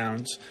have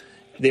rebounds,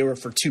 they were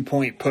for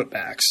 2-point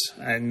putbacks.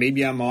 And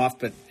maybe I'm off,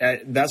 but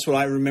that's what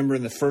I remember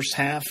in the first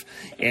half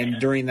and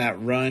during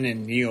that run,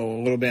 and a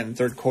little bit in the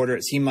third quarter.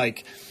 It seemed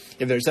like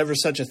if there's ever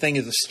such a thing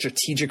as a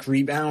strategic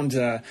rebound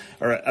or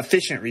an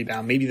efficient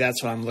rebound, maybe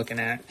that's what I'm looking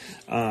at.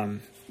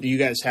 You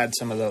guys had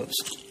some of those.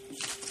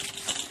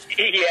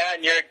 Yeah,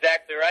 and you're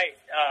exactly right.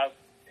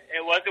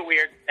 It was a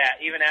weird stat,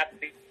 even after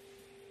the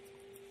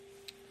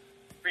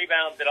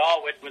rebounds at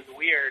all, which was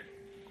weird.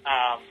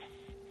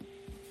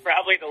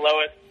 Probably the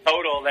lowest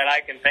total that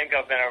I can think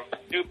of in a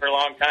super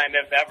long time,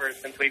 if ever,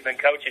 since we've been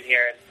coaching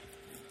here.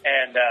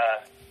 And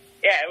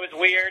it was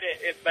weird,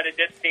 but it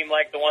did seem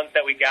like the ones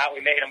that we got,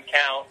 we made them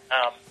count.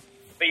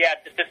 But yeah,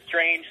 it's just a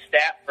strange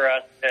stat for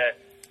us to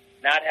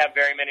not have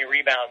very many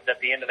rebounds at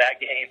the end of that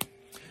game.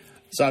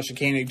 Sasha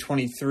Koenig,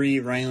 23.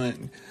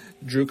 Ryland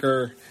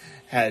Drucker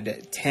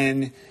had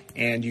 10,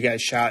 and you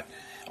guys shot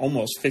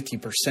almost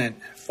 50%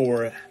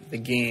 for the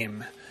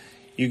game.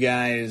 you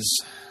guys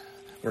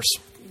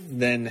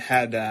then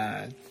had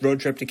a road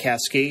trip to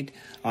Cascade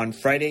on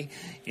Friday,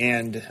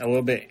 and a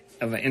little bit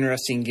of an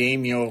interesting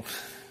game.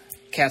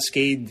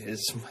 Cascade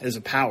is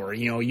a power.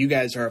 You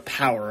guys are a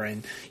power,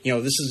 and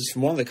this is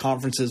one of the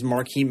conference's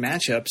marquee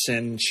matchups.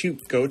 And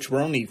shoot, Coach,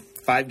 we're only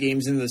 5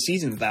 games into the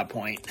season at that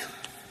point.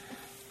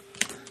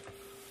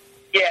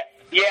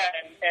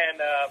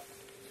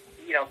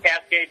 And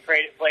Cascade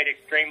played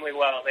extremely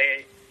well.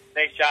 They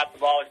shot the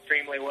ball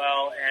extremely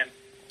well, and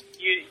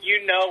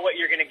you know what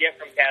you're going to get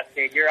from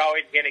Cascade. You're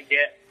always going to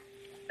get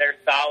their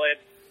solid,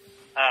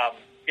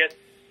 just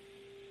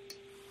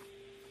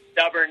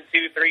stubborn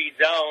 2-3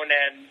 zone,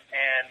 and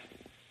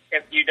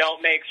if you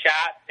don't make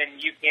shots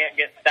and you can't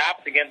get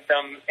stops against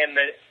them in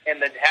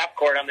the half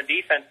court on the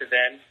defensive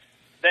end,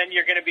 then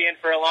you're going to be in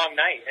for a long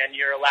night, and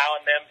you're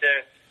allowing them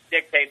to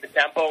dictate the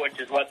tempo,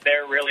 which is what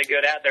they're really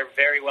good at. They're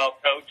very well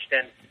coached,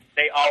 and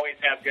they always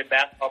have good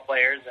basketball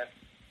players. And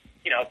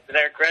to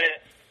their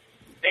credit,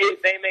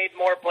 they made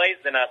more plays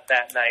than us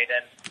that night,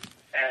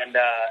 and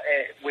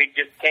we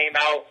just came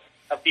out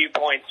a few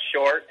points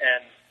short.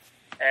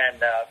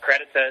 And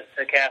credit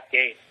to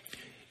Cascade.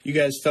 You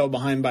guys fell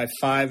behind by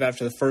 5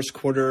 after the first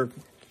quarter,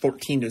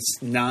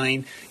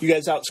 14-9. You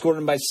guys outscored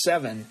them by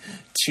 7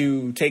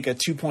 to take a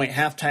 2-point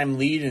halftime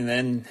lead, and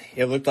then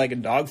it looked like a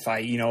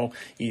dogfight.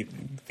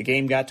 The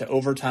game got to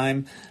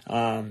overtime.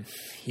 They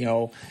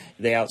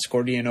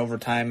outscored you in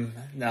overtime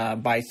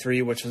by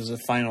 3, which was the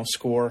final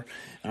score.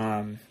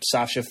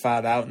 Sasha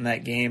fought out in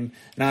that game.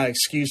 Not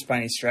excused by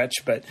any stretch,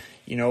 but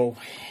you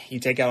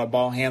take out a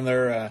ball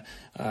handler,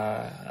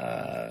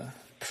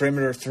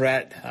 perimeter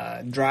threat,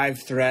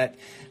 drive threat.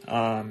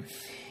 5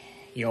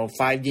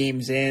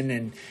 games in,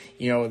 and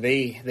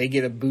they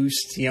get a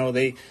boost.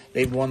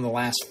 They've won the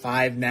last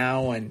 5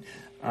 now, and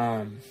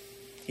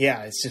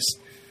it's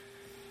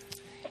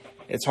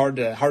hard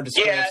to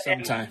score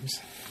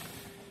sometimes.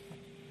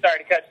 Sorry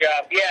to cut you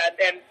off.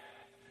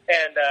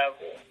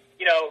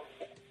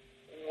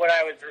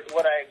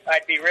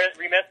 I'd be remiss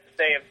to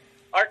say if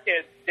our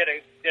kids did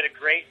a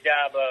great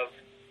job of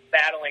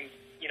battling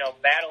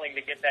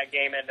to get that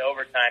game into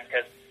overtime,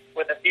 because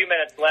with a few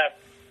minutes left,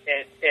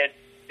 it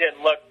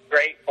didn't look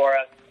great for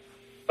us.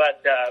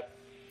 But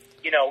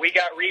we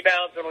got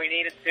rebounds when we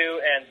needed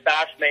to, and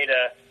Sash made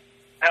a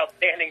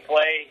outstanding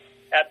play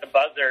at the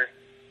buzzer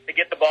to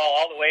get the ball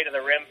all the way to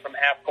the rim from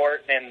half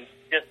court in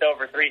just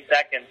over 3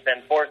 seconds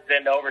and forced it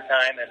into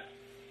overtime. And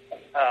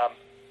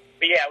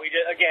we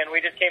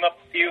just came up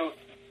a few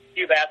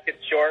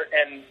baskets short,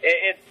 and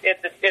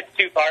it's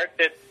 2 parts.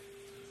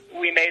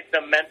 We made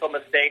some mental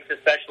mistakes,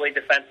 especially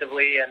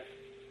defensively, and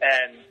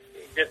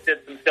just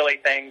did some silly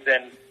things.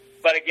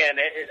 But again,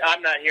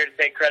 I'm not here to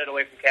take credit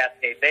away from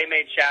Cascade. They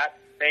made shots,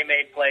 they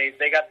made plays,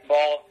 they got the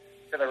ball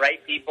to the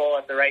right people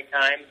at the right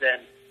times,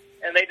 and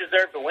they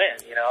deserve to win.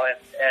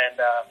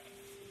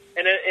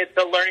 And it's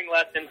a learning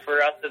lesson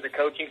for us as a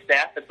coaching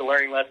staff. It's a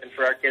learning lesson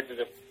for our kids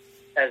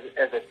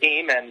as a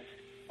team, and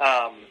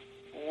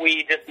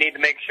we just need to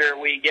make sure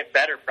we get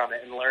better from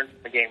it and learn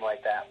from a game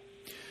like that.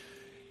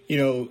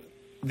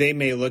 They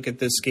may look at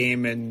this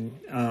game, and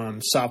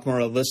sophomore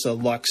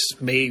Alyssa Lux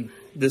may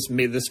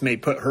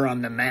put her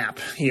on the map.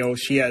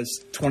 She has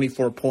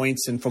 24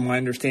 points, and from what I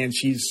understand,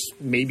 she's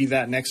maybe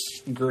that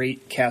next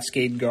great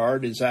Cascade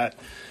guard. She's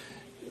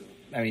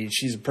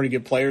a pretty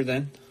good player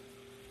then.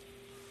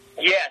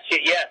 Yes,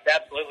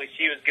 absolutely.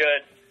 She was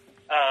good.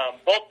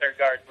 Both their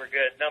guards were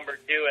good, number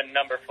 2 and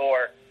number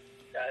 4.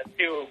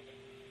 The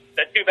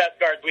two best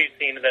guards we've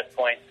seen to this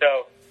point.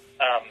 So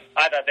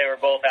I thought they were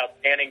both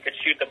outstanding, could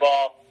shoot the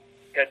ball,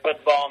 could put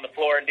the ball on the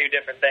floor and do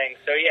different things.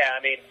 So,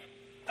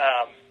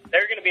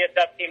 they're going to be a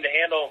tough team to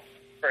handle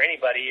for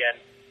anybody.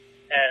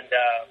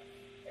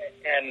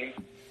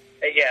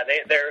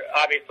 They're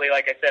obviously,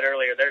 like I said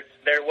earlier,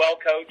 they're well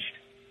coached,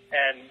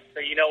 and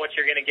so you know what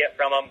you're going to get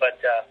from them. But,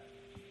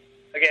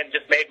 again,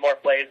 just made more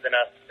plays than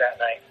us that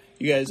night.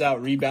 You guys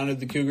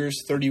out-rebounded the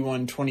Cougars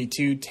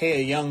 31-22.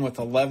 Taya Young with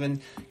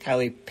 11.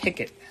 Kylie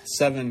Pickett,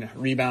 7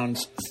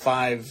 rebounds,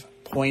 5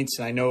 points.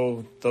 I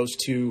know those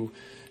 2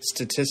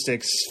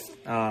 statistics.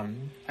 I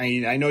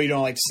know you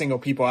don't like to single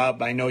people out,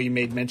 but I know you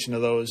made mention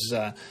of those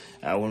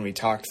when we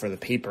talked for the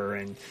paper.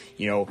 And,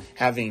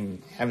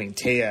 having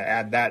Taya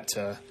add that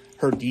to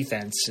her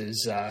defense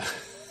is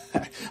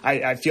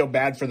I feel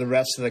bad for the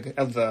rest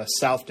of the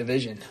South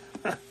Division.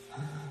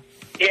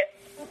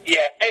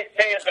 Yeah,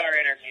 Taya's our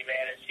energy,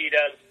 man, and she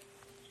does.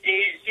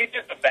 She's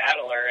just a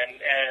battler, and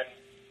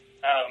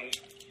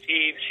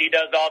she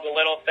does all the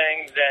little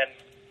things, and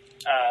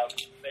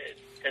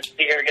to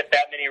see her get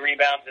that many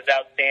rebounds is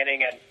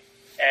outstanding, and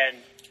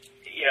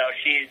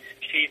she's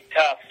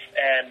tough,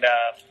 and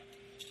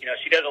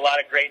she does a lot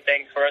of great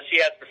things for us. She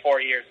has for 4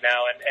 years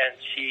now, and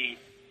she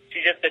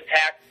just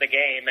attacks the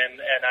game,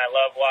 and I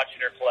love watching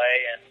her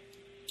play, and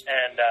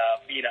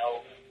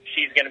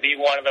she's going to be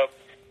one of the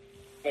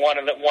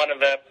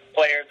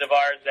players of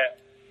ours that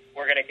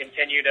we're going to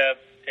continue to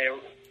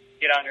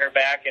get on her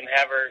back and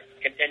have her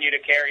continue to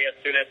carry us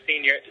through this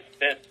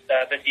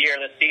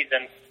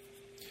season.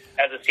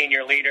 as a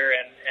senior leader,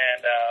 and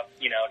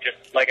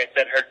just like I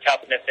said, her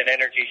toughness and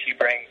energy she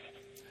brings,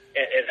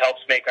 it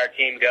helps make our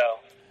team go.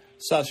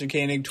 Sasha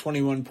Koenig,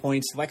 21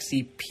 points.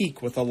 Lexi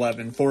Peak with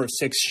 11, 4 of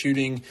 6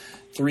 shooting,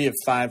 3 of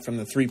 5 from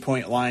the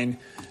three-point line.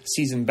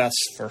 Season best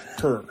for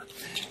her.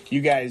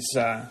 You guys,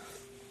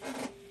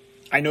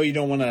 I know you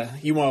want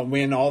to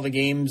win all the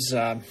games.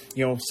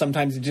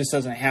 Sometimes it just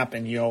doesn't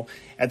happen.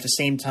 At the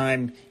same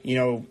time,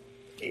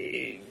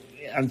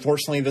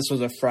 unfortunately, this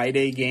was a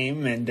Friday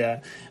game, and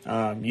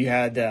you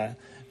had to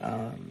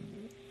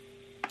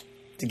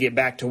get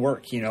back to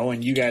work.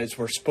 And you guys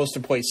were supposed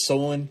to play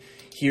Solon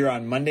here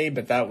on Monday,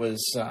 but that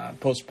was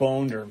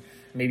postponed, or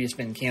maybe it's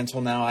been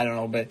canceled now. I don't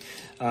know, but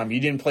you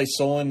didn't play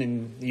Solon,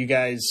 and you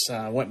guys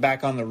went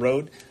back on the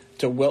road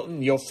to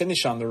Wilton. You'll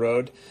finish on the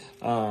road.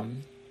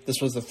 This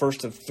was the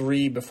first of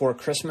 3 before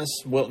Christmas.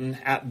 Wilton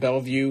at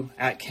Bellevue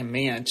at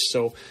Comanche.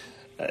 So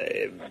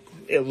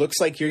it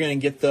looks like you're going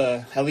to get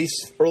at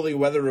least early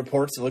weather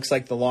reports. It looks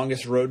like the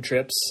longest road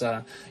trips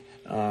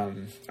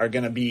are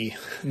going to be,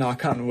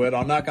 knock on wood.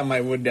 I'll knock on my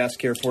wood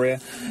desk here for you,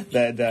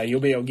 that you'll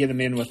be able to get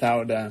them in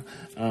without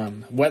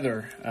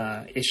weather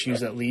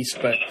issues at least.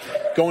 But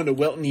going to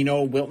Wilton,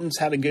 Wilton's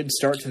had a good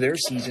start to their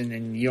season,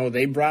 and,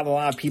 they brought a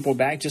lot of people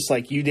back just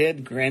like you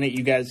did. Granted,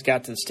 you guys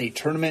got to the state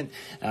tournament.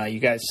 You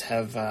guys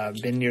have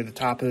been near the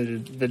top of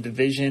the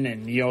division,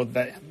 and,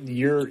 that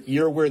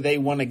you're where they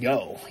want to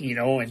go,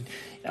 and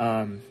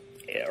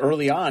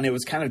early on it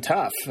was kind of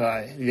tough.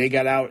 They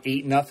got out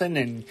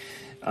 8-0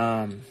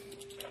 and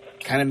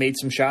kind of made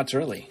some shots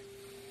early.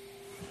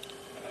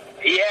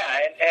 Yeah,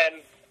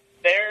 and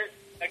they're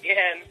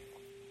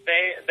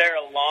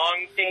a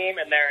long team,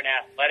 and they're an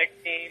athletic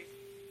team.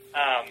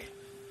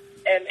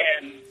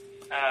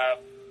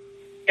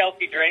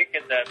 Kelsey Drake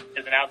is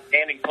an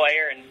outstanding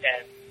player, and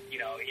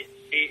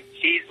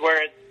she's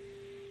where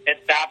it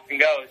stops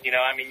and goes.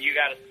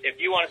 If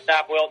you want to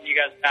stop Wilton, you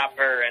got to stop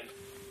her,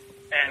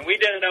 and we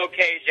did an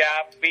okay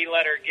job. We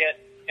let her get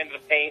into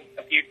the paint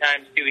a few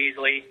times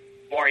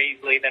more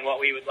easily than what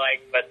we would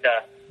like. But,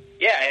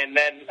 and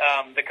then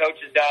the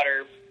coach's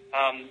daughter,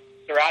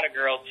 Serrata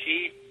girl,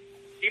 she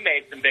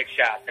made some big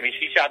shots.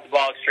 She shot the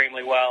ball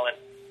extremely well, and,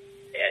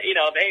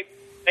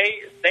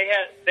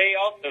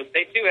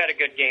 they too had a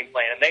good game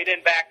plan, and they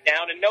didn't back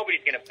down, and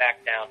nobody's going to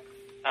back down.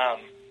 I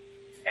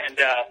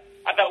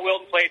thought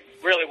Wilton played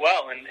really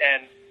well,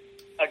 and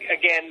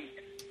again,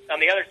 on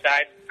the other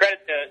side,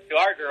 credit to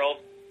our girls.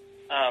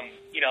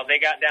 They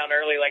got down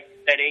early, like you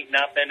said,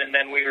 8-0, and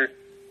then we were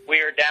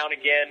down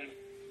again,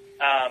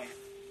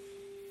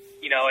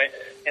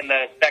 in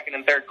the second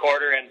and third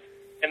quarter. And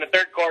in the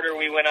third quarter,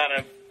 we went on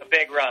a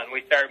big run.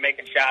 We started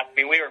making shots.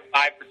 We were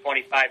 5 for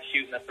 25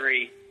 shooting the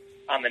three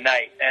on the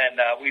night, and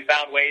we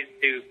found ways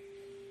to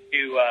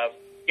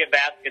get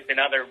baskets in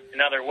other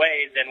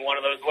ways. And one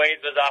of those ways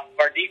was off of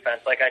our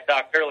defense, like I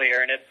talked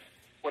earlier. And it's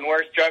when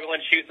we're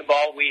struggling shooting the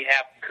ball, we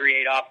have to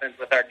create offense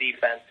with our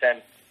defense.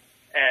 And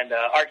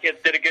our kids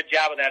did a good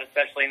job of that,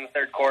 especially in the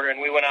third quarter.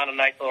 And we went on a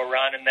nice little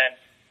run. And then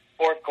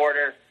fourth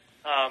quarter,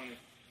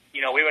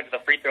 we went to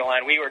the free throw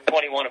line. We were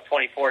 21 of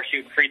 24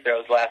 shooting free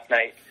throws last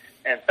night,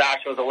 and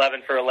Sasha was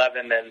 11 for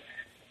 11.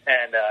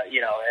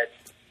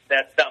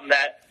 That's something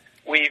that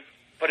we've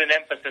put an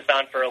emphasis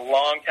on for a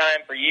long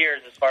time, for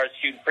years, as far as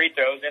shooting free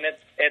throws, and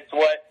it's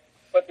what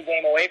put the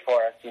game away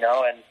for us, And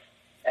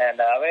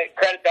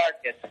credit to our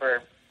kids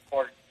for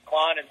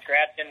clawing and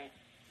scratching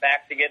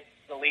back to get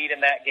the lead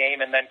in that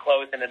game, and then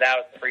closing it out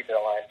at the free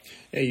throw line.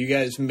 Yeah, you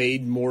guys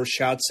made more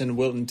shots than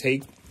Wilton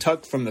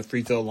took from the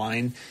free throw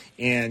line,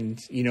 and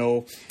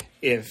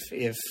if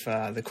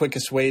the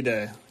quickest way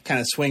to kind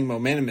of swing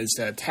momentum is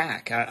to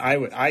attack,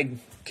 I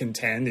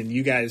contend, and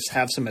you guys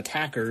have some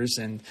attackers,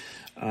 and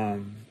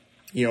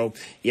you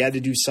had to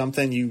do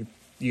something. You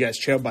guys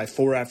trailed by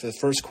 4 after the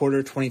first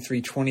quarter,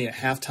 23-20 at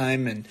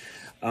halftime,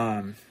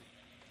 and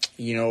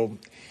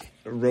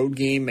road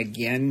game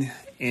again,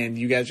 and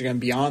you guys are going to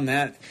be on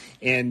that.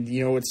 And,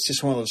 it's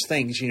just one of those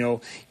things,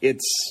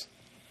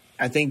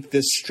 I think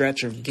this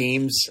stretch of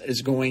games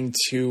is going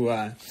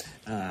to,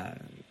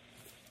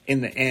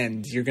 in the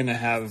end, you're going to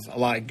have a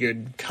lot of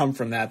good come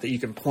from that you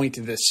can point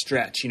to this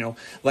stretch.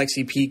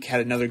 Lexi Peak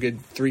had another good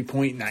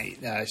 3-point night,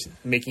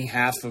 making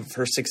half of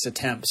her 6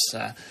 attempts.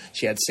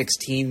 She had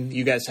 16.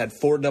 You guys had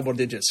 4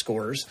 double-digit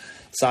scores.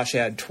 Sasha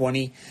had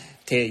 20.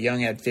 Taya Young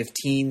had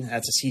 15.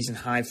 That's a season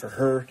high for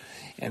her.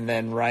 And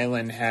then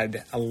Rylan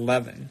had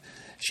 11.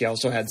 She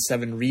also had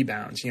 7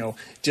 rebounds.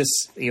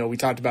 We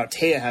talked about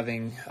Taya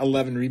having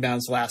 11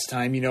 rebounds last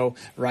time.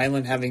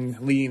 Rylan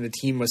leading the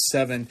team with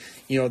 7.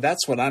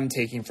 That's what I'm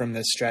taking from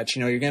this stretch.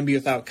 You're going to be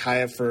without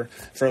Kaya for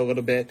a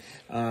little bit,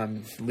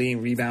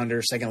 leading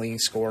rebounder, second leading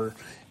scorer.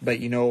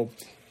 But,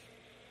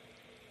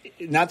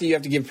 not that you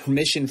have to give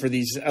permission for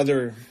these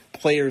other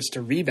players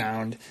to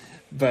rebound,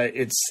 but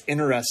it's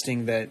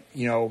interesting that,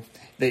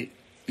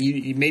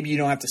 maybe you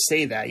don't have to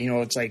say that.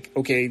 It's like,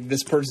 okay,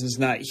 this person's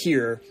not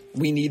here.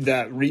 We need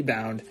that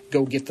rebound.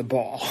 Go get the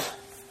ball.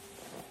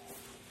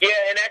 Yeah,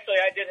 and actually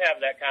I did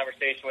have that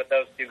conversation with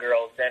those 2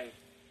 girls, and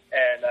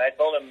I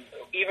told them,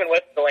 even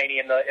with the Blaney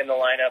in the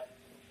lineup.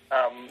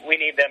 We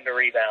need them to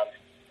rebound.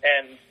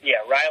 And,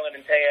 yeah, Ryland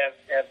and Taya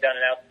have done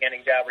an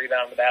outstanding job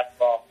rebounding the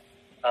basketball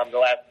the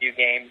last few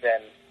games.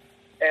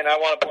 And I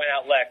want to point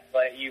out Lex,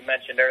 like you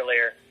mentioned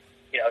earlier,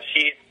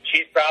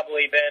 she's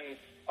probably been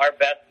our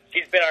best.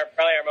 She's been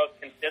probably our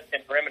most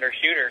consistent perimeter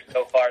shooter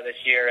so far this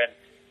year,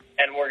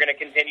 and we're going to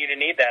continue to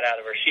need that out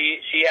of her.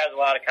 She has a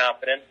lot of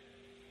confidence,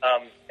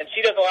 and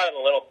she does a lot of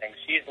the little things.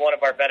 She's one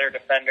of our better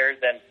defenders,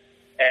 and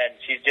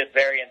she's just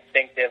very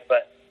instinctive.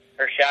 But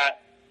her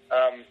shot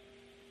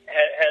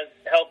has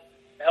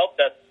helped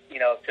us,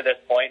 to this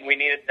point. And we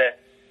needed to.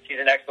 She's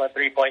an excellent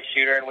 3-point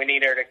shooter, and we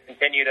need her to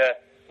continue to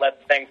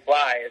let the thing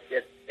fly.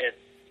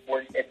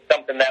 It's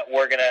something that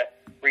we're going to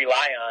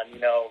rely on.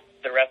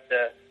 The rest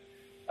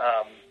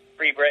of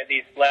pre-break,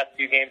 these last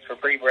few games for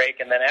pre-break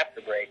and then after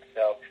break.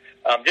 So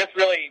just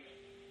really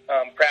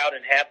proud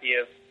and happy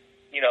of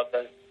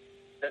the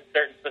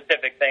certain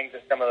specific things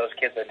that some of those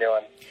kids are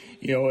doing.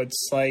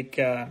 It's like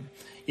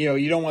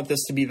you don't want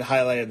this to be the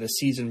highlight of the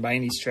season by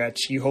any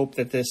stretch. You hope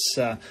that this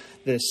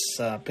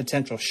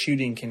potential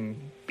shooting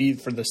can be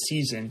for the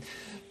season.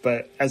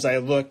 But as I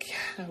look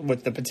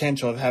with the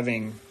potential of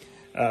having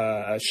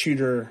a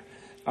shooter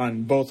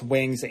on both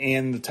wings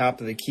and the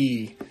top of the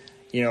key,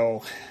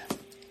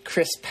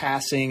 crisp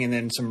passing and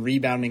then some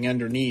rebounding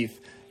underneath,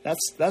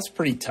 that's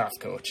pretty tough,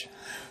 Coach.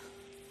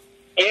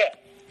 Yeah,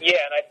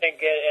 and I think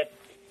it's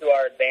to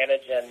our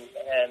advantage.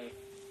 And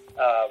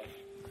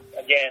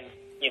again,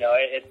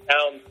 it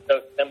sounds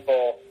so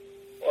simple,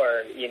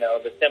 or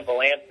the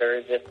simple answer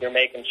is if you're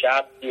making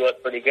shots, you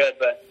look pretty good.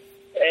 But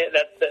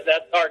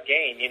that's our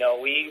game.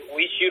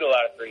 We shoot a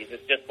lot of threes.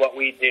 It's just what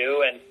we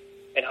do,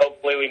 and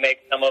hopefully we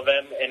make some of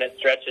them, and it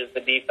stretches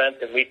the defense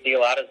because we see a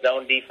lot of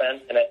zone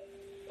defense, and it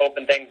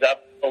opens things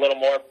up a little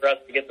more for us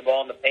to get the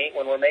ball in the paint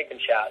when we're making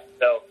shots.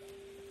 So,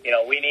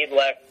 we need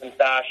Lex and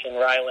Sash and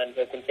Ryland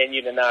to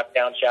continue to knock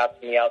down shots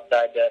from the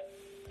outside to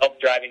help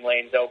driving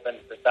lanes open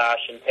for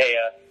Sash and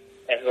Taya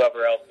and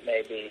whoever else it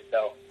may be.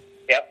 So,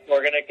 yep,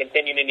 we're going to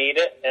continue to need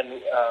it,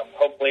 and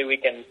hopefully we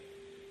can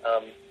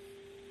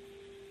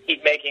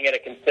keep making it a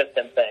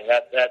consistent thing.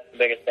 That's the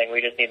biggest thing.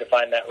 We just need to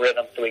find that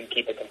rhythm so we can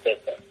keep it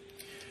consistent.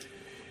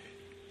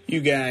 You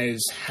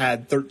guys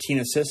had 13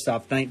 assists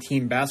off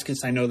 19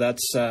 baskets. I know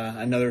that's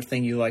another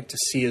thing you like to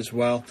see as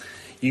well.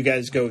 You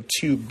guys go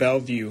to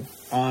Bellevue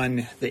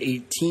on the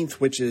 18th,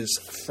 which is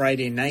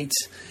Friday night.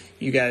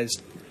 You guys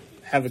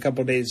have a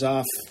couple days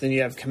off. Then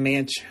you have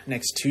Comanche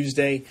next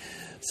Tuesday.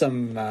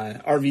 Some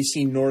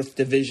RVC North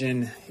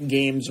Division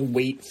games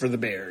wait for the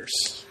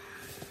Bears.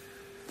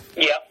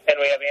 Yep, and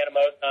we have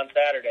Anamos on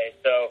Saturday.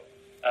 So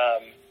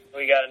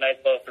we got a nice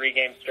little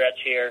 3-game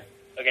stretch here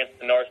against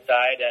the north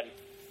side, and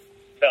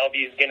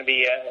Bellevue's going to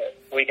be,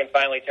 we can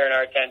finally turn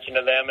our attention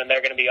to them, and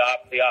they're going to be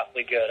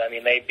awfully good. I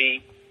mean, they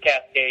beat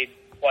Cascade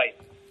twice,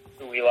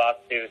 who we lost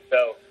to.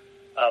 So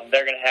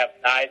they're going to have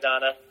eyes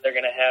on us. They're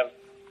going to have,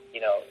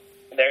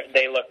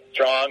 they look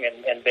strong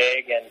and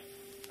big, and,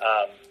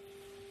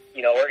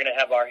 we're going to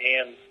have our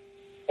hands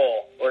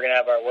full. We're going to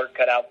have our work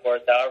cut out for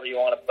us, however you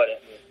want to put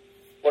it. And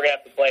we're going to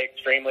have to play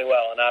extremely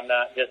well, and I'm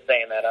not just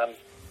saying that. I'm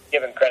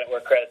giving credit where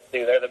credit's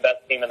due. They're the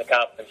best team in the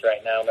conference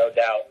right now, no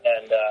doubt.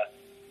 And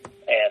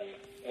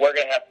we're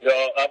going to have to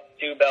go up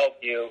to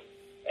Bellevue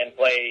and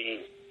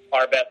play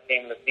our best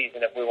game of the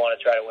season if we want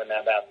to try to win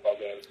that basketball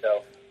game.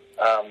 So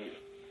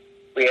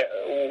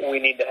we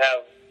need to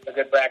have a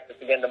good practice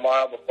again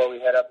tomorrow before we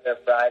head up there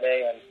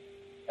Friday,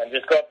 and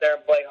just go up there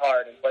and play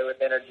hard and play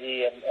with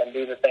energy and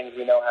do the things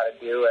we know how to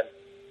do,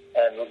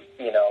 and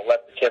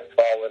let the chips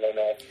fall where they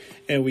may.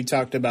 And we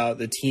talked about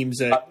the teams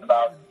that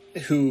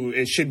who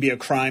it should be a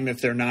crime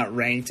if they're not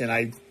ranked, and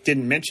I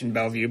didn't mention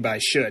Bellevue, but I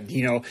should.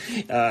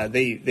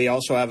 They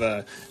also have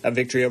a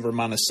victory over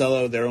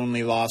Monticello. Their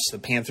only loss, the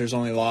Panthers'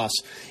 only loss,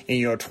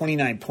 and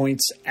 29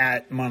 points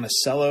at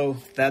Monticello.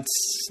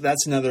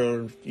 That's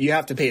another. You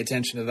have to pay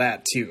attention to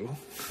that too.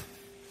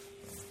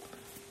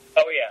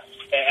 Oh yeah,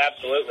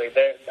 absolutely.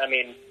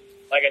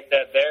 Like I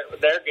said,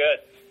 they're good,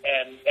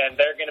 and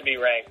they're going to be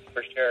ranked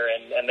for sure,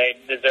 and they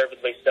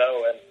deservedly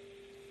so. And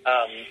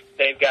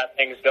they've got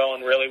things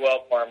going really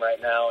well for them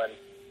right now, and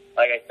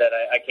like I said,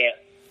 I can't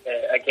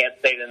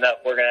state it enough.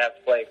 We're going to have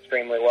to play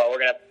extremely well. We're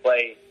going to have to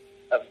play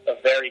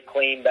a very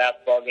clean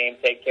basketball game,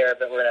 take care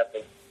of it. We're going to have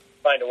to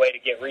find a way to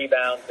get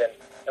rebounds, and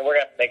we're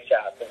going to have to make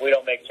shots. If we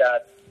don't make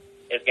shots,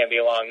 it's going to be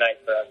a long night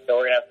for us. So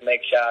we're going to have to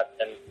make shots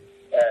and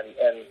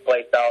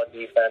play solid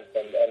defense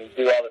and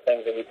do all the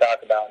things that we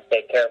talk about and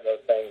take care of those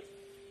things.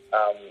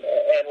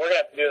 And we're going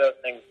to have to do those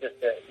things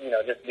just to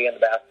be in the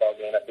basketball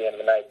game at the end of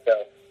the night.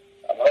 So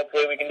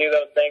hopefully we can do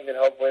those things, and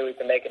hopefully we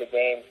can make it a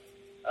game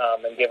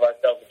and give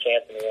ourselves a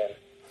chance in the end.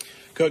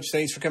 Coach,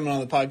 thanks for coming on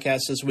the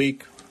podcast this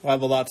week. We'll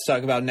have a lot to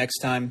talk about next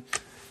time.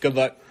 Good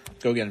luck.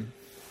 Go get him.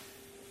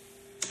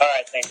 All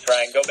right. Thanks,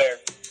 Ryan. Go Bears.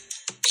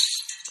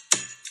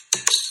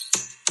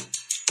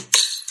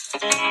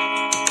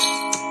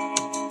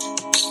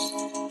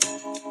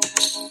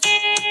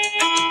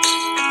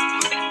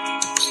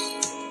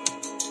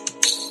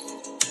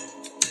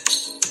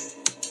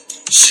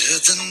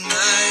 Said the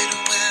night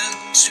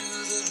went to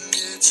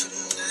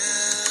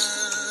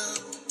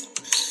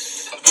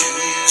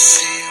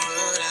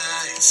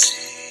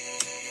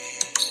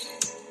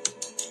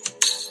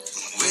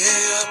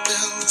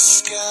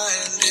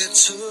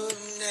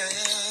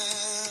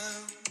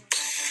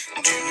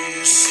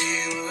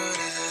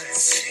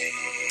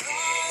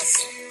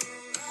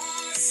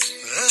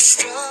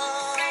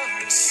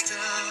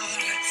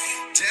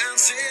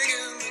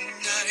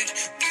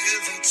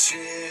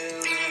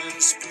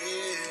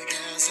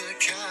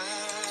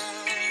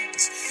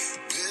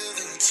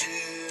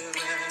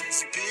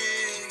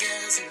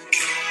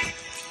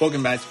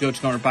Welcome back to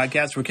Coach Corner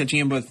Podcast. We're catching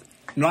in with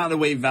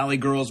Nottoway Valley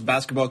Girls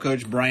basketball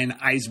coach Brian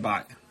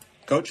Eisbach.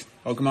 Coach,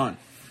 welcome on.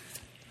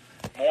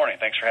 Morning.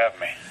 Thanks for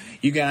having me.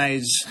 You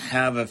guys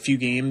have a few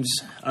games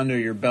under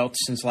your belt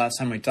since the last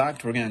time we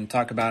talked. We're going to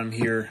talk about them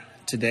here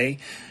today.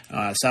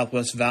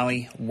 Southwest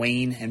Valley,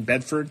 Wayne, and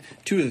Bedford.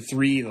 2 of the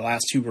 3, the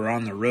last 2 were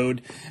on the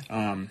road.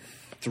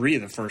 3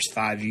 of the first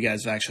 5, you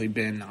guys have actually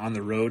been on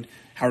the road.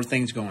 How are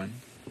things going?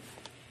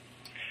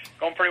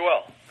 Going pretty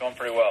well.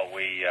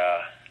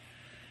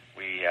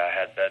 We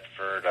had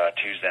Bedford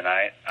Tuesday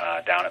night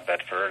down at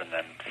Bedford, and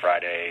then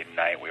Friday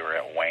night we were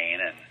at Wayne,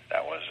 and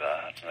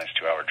that's a nice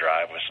 2-hour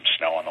drive with some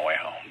snow on the way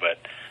home. But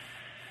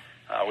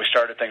we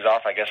started things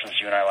off, I guess, since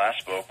you and I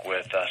last spoke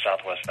with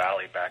Southwest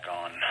Valley back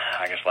on,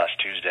 I guess, last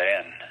Tuesday.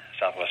 And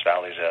Southwest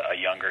Valley's a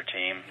younger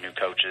team, new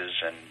coaches,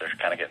 and they're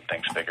kind of getting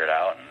things figured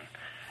out. And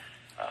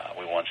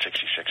we won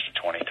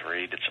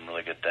 66-23, did some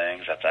really good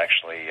things. That's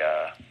actually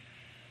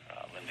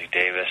Lindsay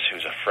Davis,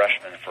 who's a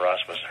freshman for us,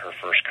 was her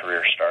first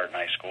career start in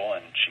high school,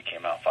 and she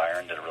came out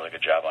firing, did a really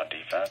good job on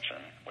defense,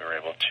 and we were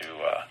able to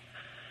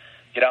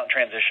get out and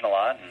transition a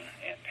lot and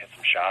hit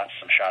some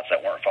shots that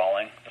weren't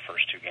falling the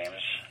first 2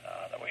 games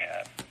that we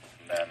had.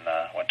 And then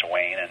went to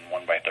Wayne and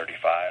won by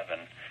 35,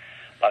 and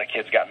a lot of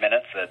kids got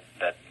minutes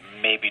that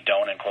maybe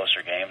don't in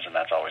closer games, and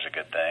that's always a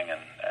good thing.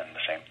 And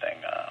the same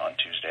thing on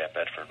Tuesday at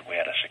Bedford. We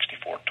had a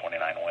 64-29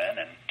 win,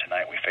 and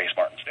tonight we face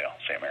Martinsdale,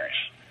 St. Mary's.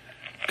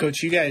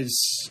 Coach, you guys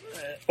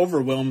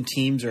overwhelmed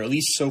teams, or at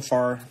least so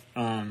far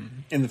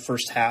in the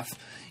first half.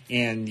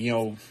 And,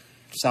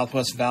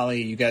 Southwest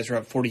Valley, you guys are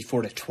up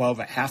 44-12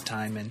 at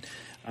halftime.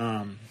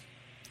 And,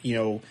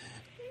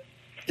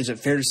 is it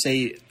fair to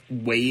say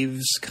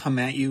waves come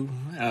at you?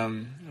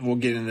 We'll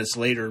get into this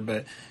later,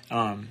 but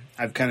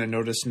I've kind of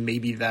noticed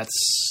maybe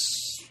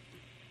that's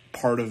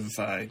part of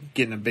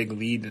getting a big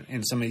lead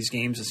in some of these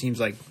games. It seems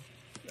like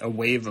a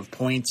wave of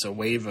points, a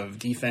wave of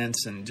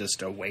defense, and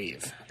just a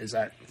wave. Is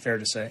that fair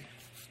to say?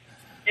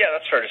 Yeah,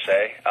 that's fair to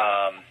say.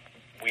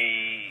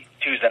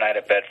 Tuesday night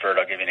at Bedford,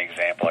 I'll give you an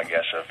example, I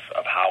guess,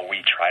 of how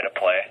we try to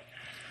play.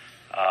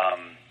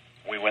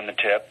 We win the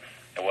tip.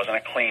 It wasn't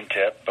a clean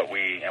tip, but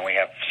we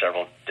have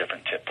several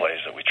different tip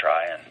plays that we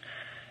try,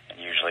 and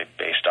usually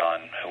based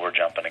on who we're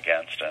jumping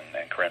against.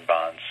 And Corinne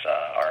Bonds,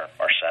 our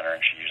center,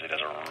 and she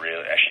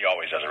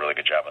always does a really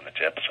good job on the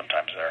tip.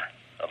 Sometimes they're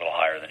a little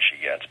higher than she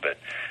gets,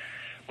 but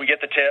we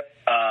get the tip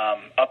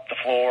up the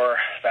floor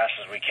fast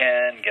as we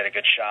can, get a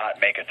good shot,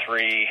 make a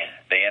 3.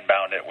 They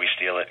inbound it, we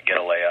steal it, get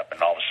a layup,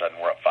 and all of a sudden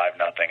we're up 5-0,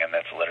 and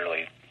that's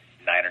literally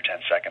 9 or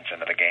 10 seconds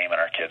into the game,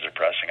 and our kids are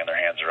pressing, and their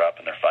hands are up,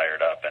 and they're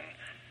fired up. And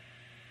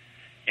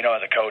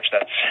as a coach,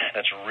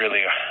 that's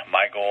really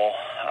my goal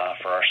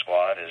for our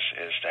squad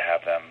is to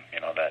have them.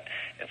 That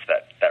it's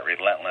that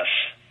relentless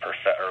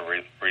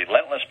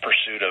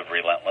pursuit of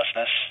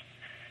relentlessness.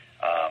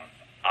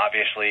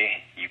 Obviously,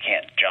 you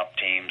can't jump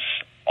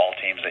all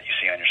teams that you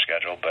see on your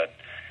schedule, but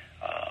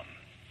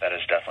that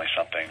is definitely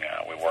something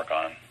we work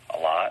on a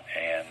lot,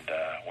 and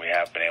we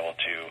have been able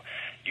to.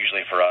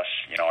 Usually for us,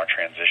 our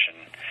transition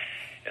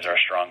is our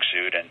strong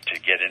suit, and to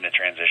get into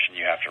transition,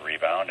 you have to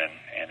rebound, and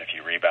if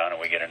you rebound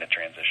and we get into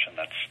transition,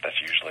 that's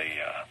usually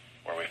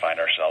where we find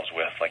ourselves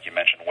with, like you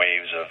mentioned,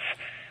 waves of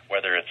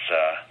whether it's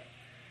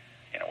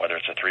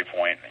a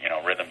 3-point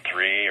rhythm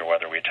 3, or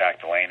whether we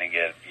attack the lane and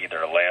get either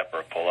a layup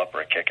or a pull up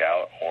or a kick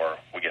out, or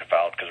we get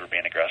fouled because we're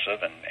being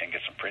aggressive and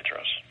get some free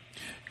throws.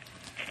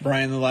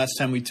 Brian, the last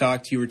time we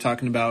talked, you were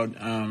talking about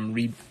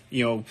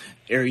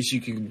areas you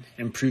can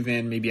improve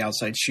in, maybe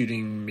outside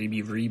shooting,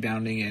 maybe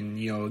rebounding, and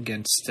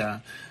against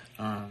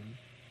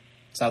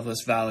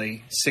Southwest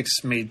Valley,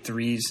 6 made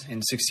threes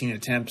in 16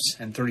 attempts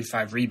and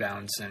 35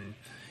 rebounds, and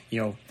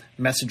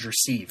message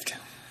received.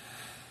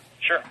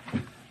 Sure,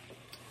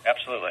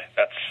 absolutely.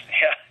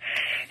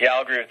 Yeah,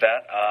 I'll agree with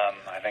that.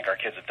 I think our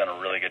kids have done a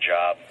really good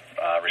job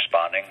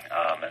responding.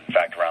 In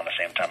fact, around the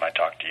same time I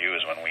talked to you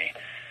is when we.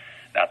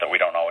 Not that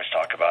we don't always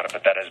talk about it,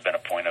 but that has been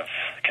a point of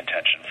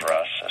contention for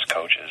us as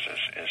coaches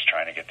is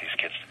trying to get these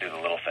kids to do the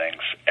little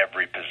things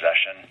every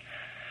possession,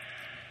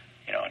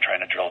 and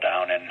trying to drill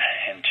down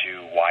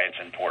into why it's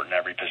important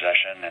every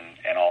possession.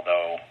 And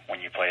although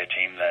when you play a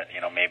team that,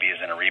 maybe is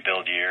in a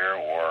rebuild year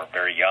or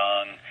very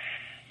young,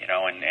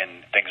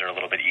 and things are a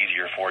little bit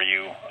easier for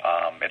you,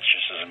 it's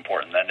just as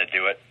important then to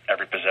do it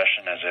every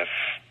possession as if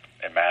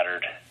it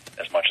mattered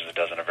as much as it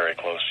does in a very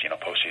close,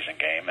 postseason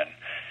game. And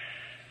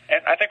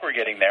I think we're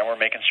getting there. We're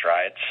making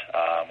strides.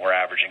 We're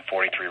averaging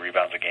 43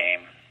 rebounds a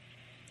game,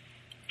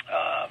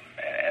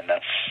 and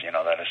that's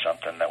that is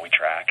something that we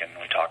track and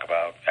we talk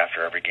about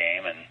after every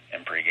game and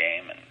in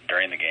pregame and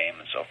during the game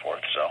and so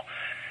forth. So,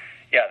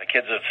 yeah, the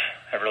kids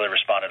have really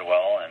responded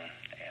well, and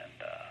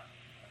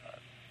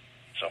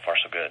so far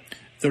so good.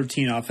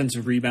 13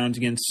 offensive rebounds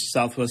against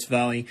Southwest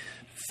Valley.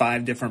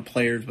 5 different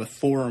players with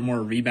 4 or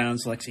more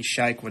rebounds. Lexi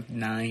Scheich with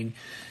 9.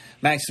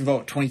 Max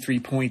DeVoe, 23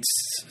 points,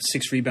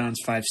 6 rebounds,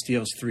 5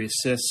 steals, 3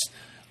 assists.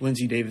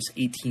 Lindsay Davis,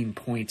 18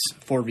 points,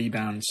 4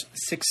 rebounds,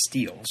 6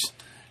 steals.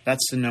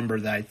 That's the number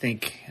that I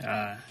think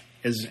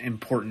is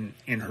important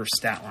in her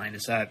stat line.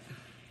 Is that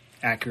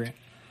accurate?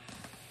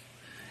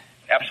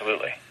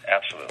 Absolutely,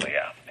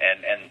 yeah.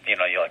 And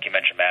like you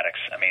mentioned, Maddox.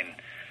 I mean,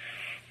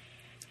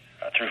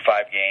 through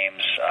 5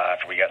 games,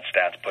 after we got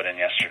stats put in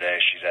yesterday,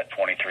 she's at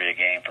 23 a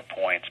game for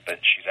points, but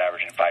she's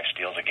averaging 5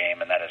 steals a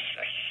game, and that is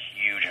a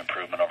huge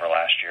improvement over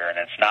last year. And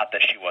it's not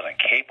that she wasn't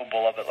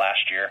capable of it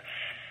last year.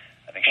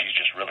 I think she's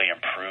just really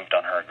improved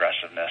on her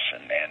aggressiveness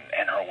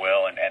and her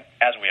will, and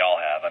as we all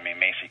have. I mean,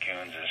 Macy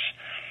Coons is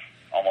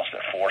almost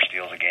at 4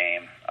 steals a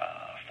game,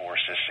 4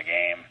 assists a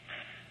game,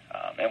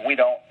 and we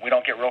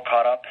don't get real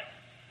caught up.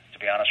 To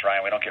be honest,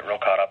 Ryan, we don't get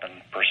real caught up in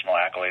personal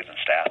accolades and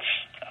stats.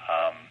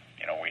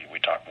 We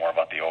talk more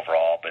about the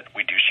overall, but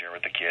we do share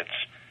with the kids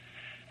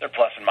their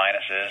plus and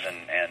minuses,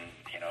 and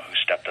who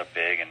stepped up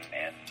big,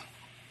 and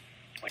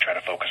we try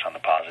to focus on the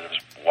positives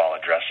while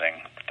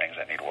addressing things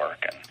that need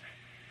work. And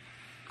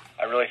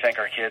I really think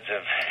our kids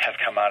have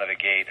come out of the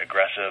gate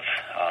aggressive,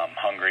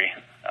 hungry.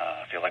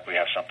 I feel like we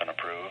have something to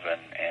prove,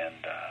 and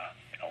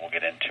we'll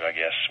get into, I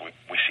guess,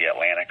 we see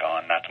Atlantic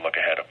on, not to look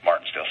ahead of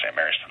Martinsdale St.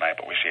 Mary's tonight,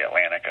 but we see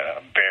Atlantic,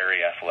 a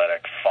very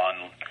athletic,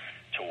 fun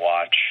to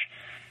watch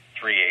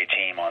 3A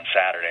team on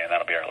Saturday, and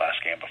that'll be our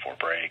last game before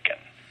break. And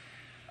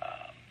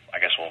I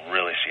guess we'll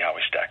really see how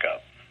we stack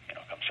up,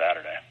 come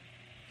Saturday.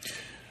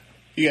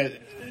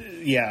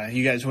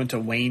 You guys went to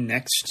Wayne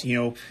next,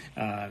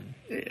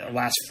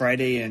 last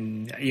Friday,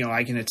 and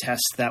I can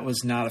attest that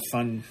was not a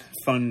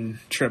fun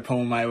trip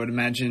home. I would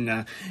imagine.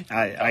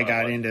 I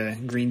got into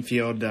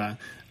Greenfield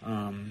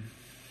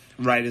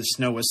right as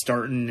snow was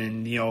starting,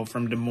 and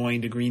from Des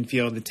Moines to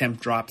Greenfield, the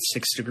temp dropped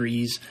 6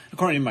 degrees,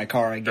 according to my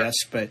car, I guess.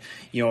 But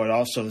it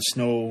also the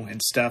snow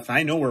and stuff.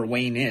 I know where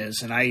Wayne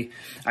is, and I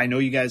know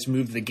you guys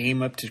moved the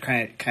game up to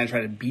kind of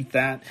try to beat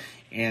that.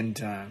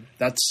 And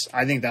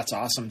I think that's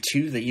awesome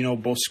too. That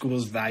both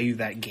schools value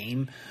that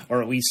game,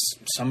 or at least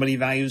somebody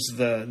values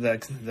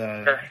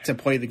the to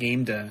play the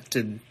game to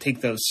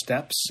take those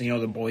steps.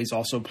 The boys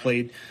also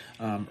played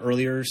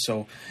earlier,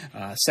 so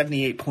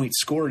 78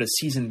 points scored, a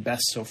season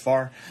best so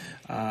far,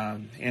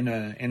 in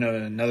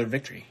another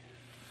victory.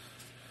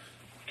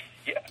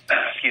 Yeah,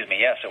 excuse me.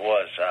 Yes, it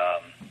was.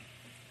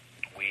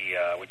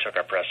 We took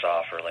our press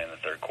off early in the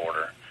third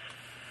quarter.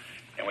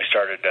 And we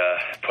started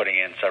putting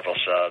in several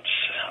subs,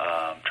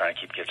 trying to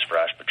keep kids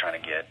fresh, but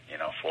trying to get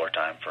floor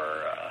time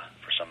for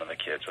some of the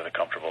kids with a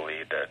comfortable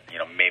lead that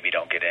maybe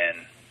don't get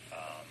in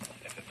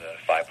if it's a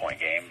 5-point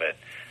game. But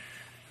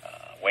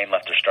Wayne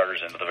left their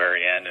starters into the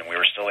very end, and we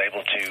were still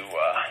able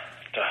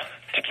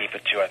to keep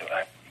it to what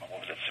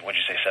was it? What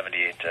did you say?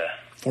 78 to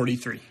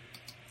 43.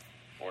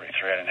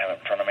 43. I didn't have it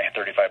in front of me.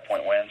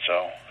 35-point win.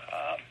 So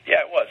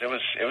yeah,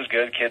 it was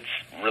good. Kids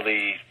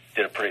really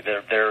did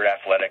they're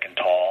athletic and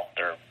tall.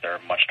 They're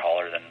much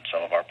taller than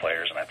some of our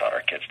players, and I thought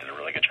our kids did a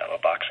really good job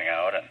of boxing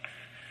out, and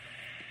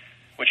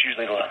which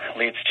usually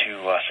leads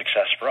to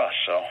success for us.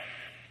 So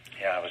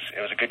yeah,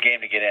 it was a good game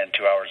to get in.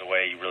 2 hours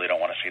away, you really don't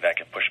want to see that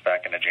get pushed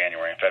back into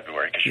January and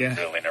February because you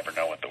really never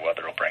know what the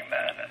weather will bring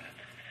then. And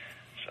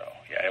so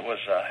yeah, it was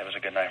a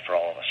good night for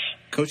all of us.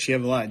 Coach, you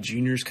have a lot of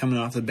juniors coming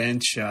off the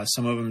bench.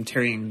 Some of them,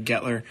 Terry and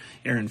Gettler,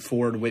 Aaron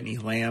Ford, Whitney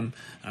Lamb,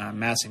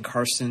 Madison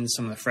Carson,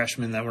 some of the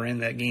freshmen that were in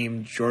that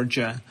game,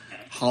 Georgia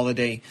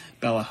Holiday,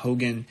 Bella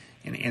Hogan,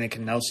 and Annika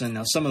Nelson.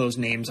 Now, some of those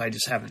names I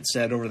just haven't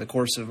said over the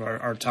course of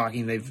our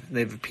talking.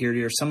 They've appeared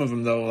here. Some of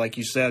them, though, like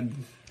you said,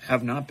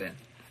 have not been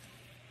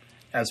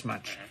as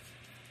much.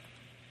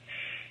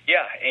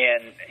 Yeah,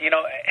 and,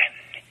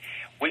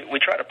 we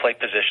try to play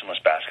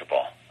positionless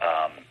basketball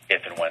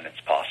if and when it's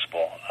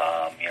possible.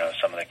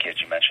 Some of the kids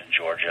you mentioned,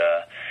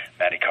 Georgia,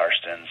 Maddie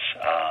Karstens,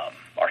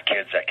 are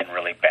kids that can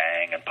really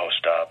bang and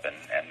post up,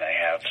 and they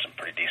have some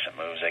pretty decent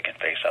moves. They can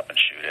face up and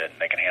shoot it, and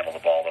they can handle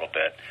the ball a little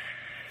bit.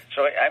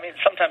 So, I mean,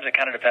 sometimes it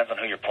kind of depends on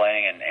who you're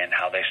playing and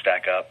how they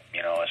stack up,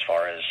 as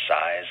far as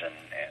size and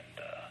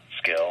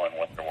skill and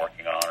what they're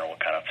working on or what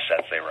kind of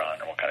sets they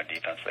run or what kind of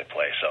defense they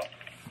play. So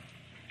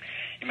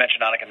you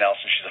mentioned Annika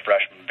Nelson. She's a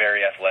freshman,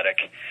 very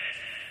athletic.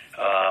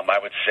 I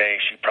would say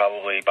she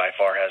probably by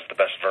far has the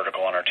best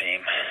vertical on our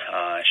team.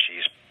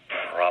 She's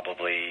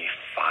probably,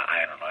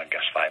 I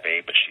guess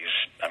 5'8", but she's,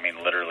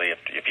 literally,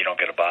 if you don't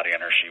get a body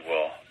on her, she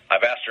will.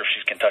 I've asked her if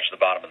she can touch the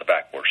bottom of the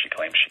backboard. She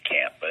claims she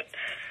can't, but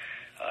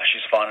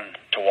she's fun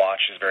to watch.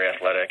 She's very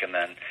athletic. And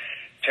then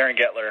Taryn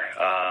Gettler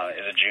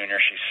is a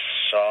junior. She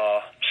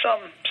saw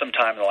some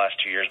time in the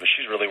last 2 years, but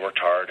she's really worked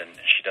hard, and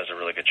she does a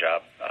really good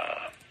job.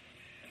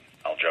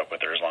 I'll joke with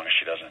her as long as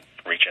she doesn't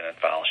reach in and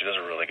foul. She does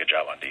a really good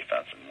job on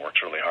defense and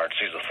works really hard,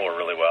 sees the floor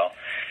really well,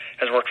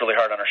 has worked really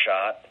hard on her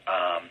shot.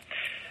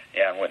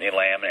 And Whitney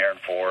Lamb and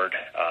Aaron Ford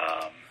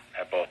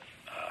have both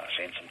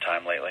seen some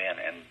time lately and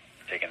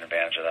taken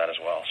advantage of that as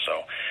well.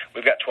 So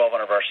we've got 12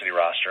 on our varsity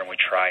roster, and we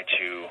try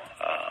to,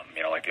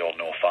 like the old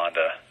Newell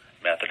Fonda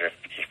method,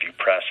 if you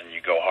press and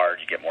you go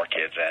hard, you get more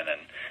kids in,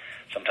 and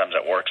sometimes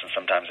that works and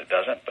sometimes it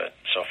doesn't. But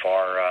so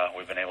far,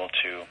 we've been able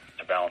to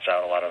balance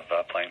out a lot of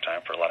playing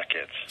time for a lot of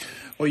kids.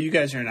 Well, you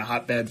guys are in a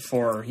hotbed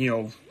for,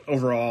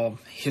 overall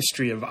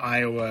history of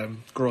Iowa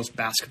girls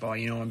basketball,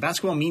 and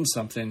basketball means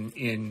something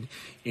in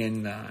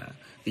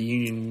the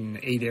Union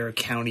Adair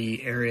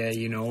County area,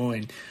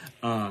 and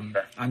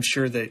Sure. I'm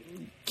sure that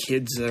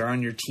kids that are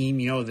on your team,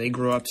 they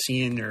grow up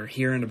seeing or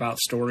hearing about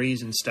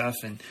stories and stuff.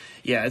 And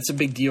yeah, it's a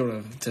big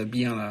deal to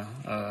be on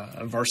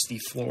a varsity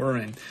floor.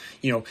 And,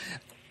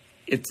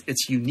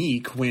 it's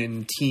unique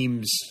when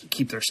teams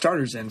keep their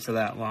starters in for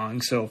that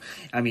long. So,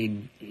 I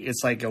mean,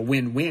 it's like a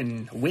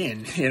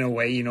win-win-win in a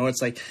way.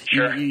 It's like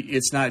Sure.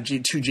 it's not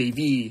two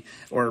JV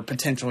or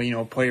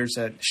potential, players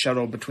that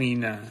shuttle between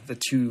the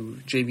two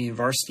JV and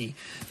varsity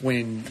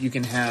when you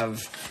can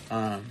have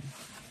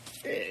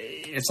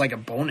it's like a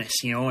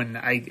bonus, and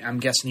I'm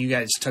guessing you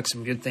guys took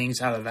some good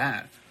things out of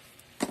that.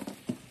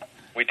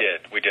 We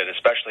did,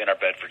 especially in our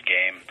Bedford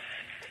game.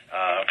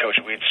 Coach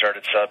Weed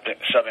started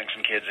subbing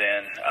some kids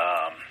in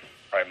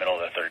probably middle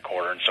of the third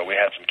quarter, and so we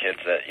had some kids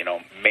that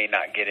may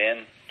not get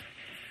in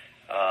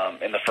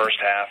the first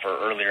half or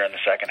earlier in the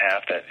second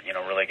half that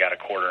really got a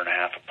quarter and a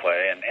half of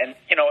play, and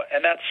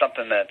that's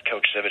something that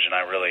Coach Sivage and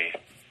I really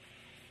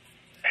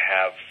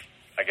have,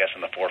 I guess,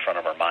 in the forefront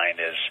of our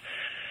mind is,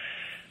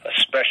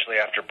 especially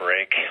after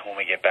break when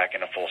we get back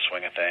into full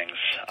swing of things,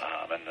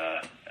 and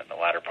the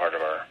latter part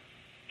of our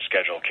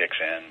schedule kicks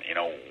in.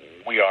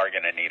 We are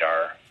going to need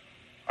our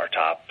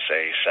top,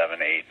 say,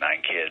 7, 8,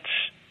 9 kids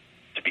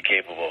to be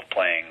capable of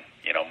playing,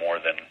 more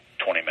than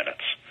 20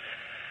 minutes,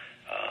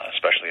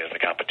 especially as the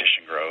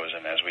competition grows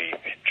and as we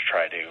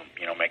try to,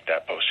 make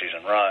that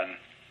postseason run.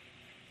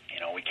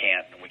 We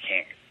can't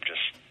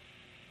just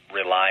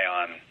rely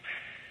on,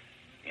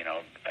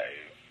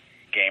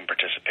 game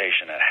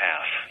participation at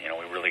half. We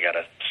really got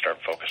to start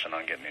focusing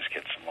on getting these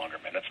kids some longer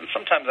minutes. And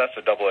sometimes that's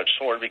a double-edged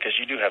sword because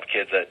you do have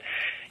kids that,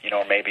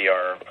 maybe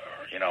are,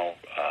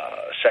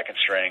 second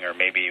string or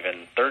maybe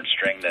even third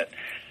string that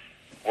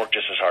work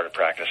just as hard at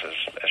practice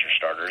as your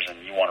starters,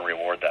 and you want to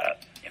reward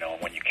that,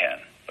 when you can.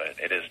 But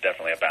it is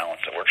definitely a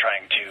balance that we're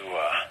trying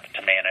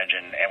to manage,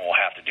 and we'll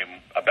have to do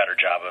a better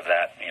job of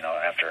that,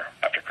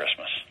 after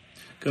Christmas.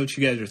 Coach,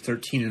 you guys are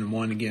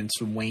 13-1 against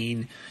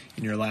Wayne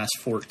in your last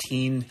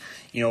 14.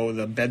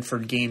 The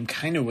Bedford game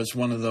kind of was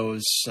one of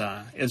those.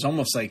 It was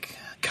almost like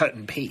cut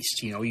and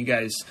paste. You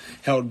guys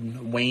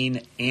held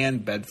Wayne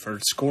and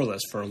Bedford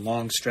scoreless for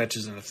long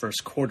stretches in the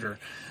first quarter,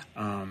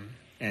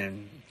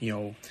 and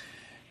you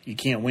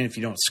can't win if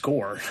you don't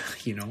score.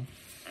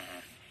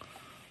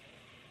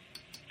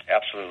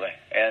 Absolutely,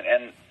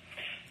 and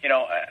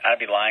I'd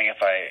be lying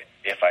if I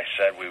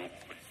said we,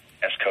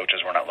 as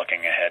coaches, we're not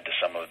looking ahead to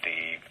some of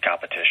the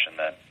competition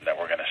that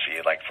we're going to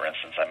see. Like, for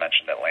instance, I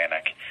mentioned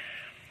Atlantic,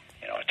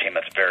 a team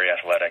that's very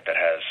athletic, that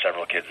has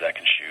several kids that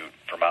can shoot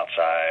from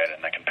outside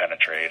and that can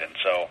penetrate. And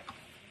so,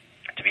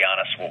 to be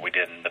honest, what we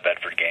did in the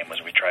Bedford game was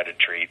we tried to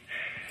treat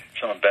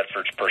some of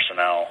Bedford's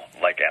personnel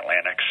like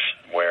Atlantic's,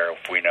 where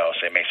if we know,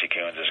 say, Macy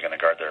Coons is going to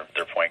guard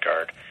their point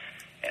guard,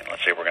 and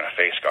let's say we're going to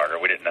face guard her.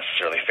 We didn't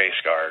necessarily face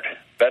guard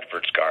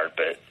Bedford's guard,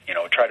 but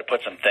try to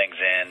put some things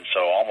in.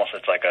 So almost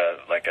it's like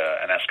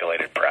an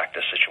escalated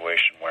practice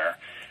situation where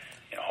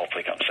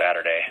hopefully come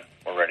Saturday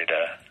we're ready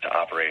to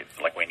operate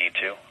like we need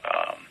to.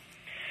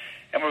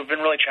 And we've been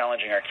really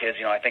challenging our kids.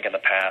 I think in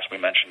the past we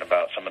mentioned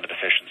about some of the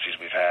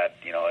deficiencies we've had,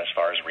 as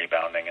far as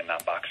rebounding and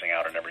not boxing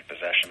out in every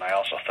possession. I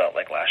also felt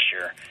like last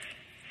year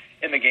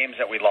in the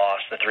games that we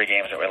lost, the 3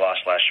 games that we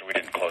lost last year, we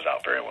didn't close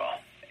out very well,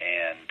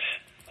 and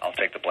I'll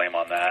take the blame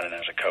on that, and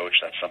as a coach,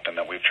 that's something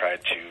that we've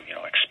tried to,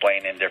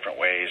 explain in different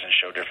ways and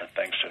show different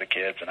things to the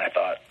kids. And I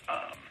thought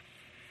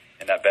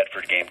in that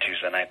Bedford game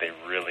Tuesday night, they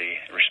really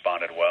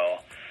responded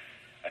well.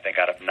 I think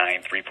out of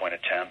 9 3-point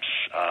attempts,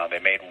 they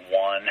made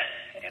 1,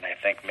 and I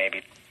think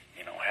maybe,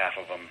 half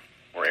of them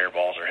were air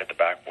balls or hit the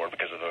backboard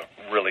because of a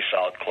really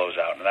solid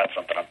closeout, and that's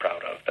something I'm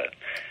proud of. That,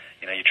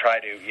 you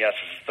try to, yes,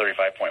 it's a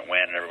 35-point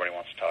win, and everybody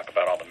wants to talk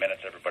about all the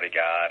minutes everybody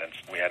got, and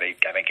we had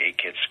 8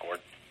 kids scored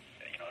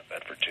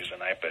Bedford Tuesday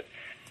night, but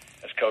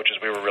as coaches,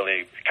 we were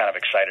really kind of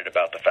excited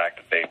about the fact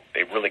that they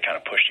really kind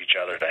of pushed each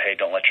other to, hey,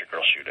 don't let your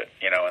girl shoot it,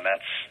 and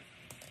that's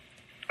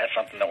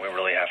something that we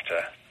really have to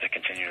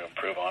continue to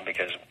improve on,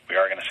 because we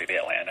are going to see the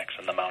Atlantics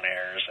and the Mount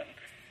Airs and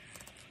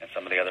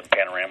some of the other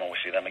Panorama. We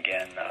see them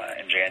again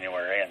in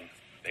January, and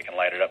they can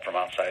light it up from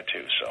outside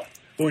too. So,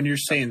 well, when you're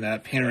saying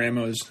that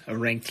Panorama is a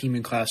ranked team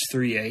in Class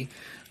 3A,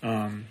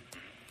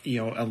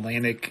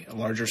 Atlantic, a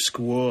larger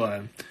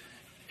school.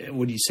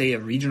 Would you say a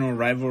regional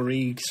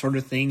rivalry sort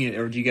of thing,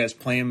 or do you guys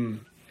play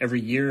them every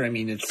year? I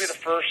mean, this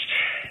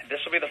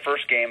will be the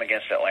first game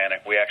against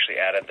Atlantic. We actually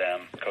added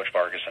them. Coach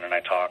Vargason and I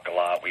talk a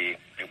lot. We've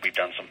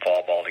done some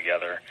fall ball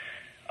together.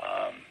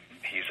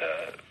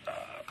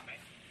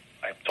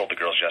 I told the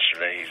girls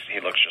yesterday,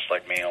 he looks just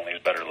like me, only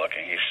he's better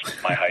looking.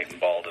 He's my height and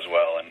bald as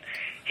well, and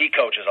he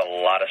coaches a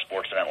lot of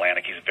sports in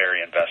Atlantic. He's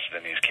very invested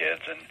in these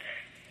kids, and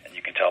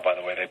you can tell by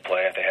the way they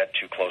play. They had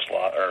 2 close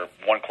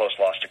one close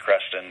loss to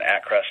Creston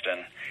at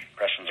Creston.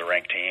 Creston's a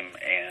ranked team,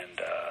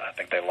 and I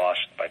think they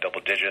lost by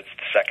double digits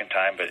the second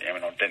time, but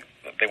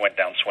they went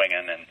down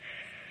swinging, and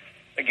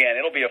again,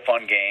 it'll be a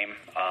fun game.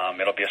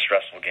 It'll be a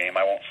stressful game.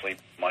 I won't sleep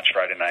much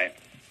Friday night.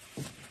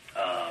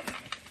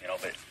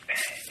 But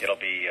it'll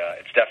be.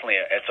 It's definitely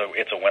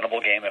it's a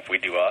winnable game if we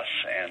do us,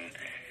 and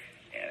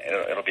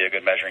it'll be a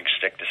good measuring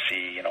stick to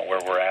see where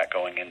we're at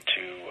going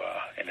into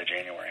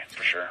January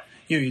for sure.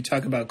 You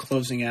talk about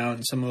closing out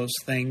and some of those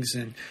things,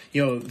 and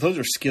those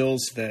are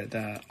skills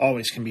that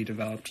always can be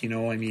developed.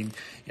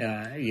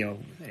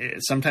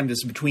 Sometimes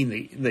it's between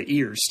the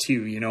ears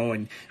too.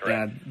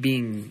 And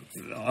being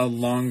a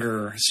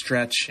longer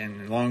stretch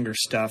and longer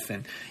stuff,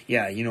 and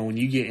when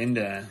you get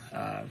into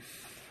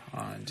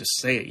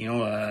just say it,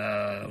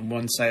 a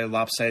one-sided,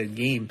 lopsided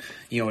game,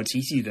 it's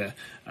easy to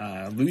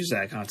lose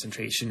that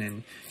concentration,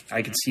 and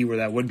I can see where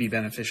that would be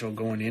beneficial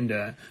going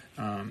into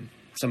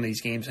some of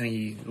these games.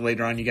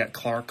 Later on, you got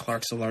Clark.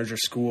 Clark's a larger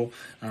school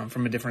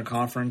from a different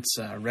conference.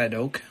 Red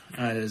Oak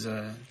is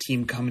a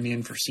team coming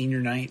in for senior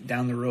night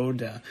down the road.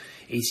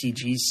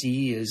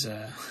 ACGC is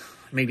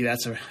maybe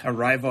that's a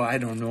rival. I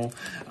don't know.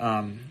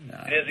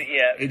 It is,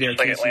 yeah. Just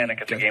like Atlantic,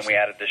 it's a game we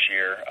added this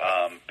year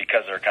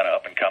because they're kind of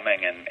up and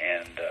coming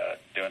and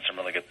doing some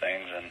really good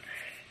things. And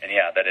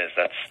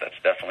that's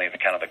definitely the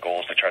kind of the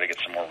goals to try to get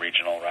some more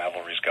regional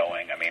rivalries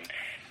going. I mean,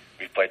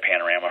 we've played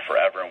Panorama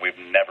forever, and we've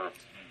never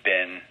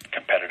been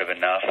competitive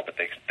enough, but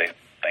they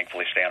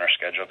thankfully stay on our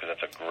schedule because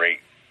that's a great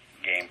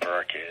game for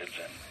our kids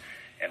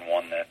and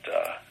one that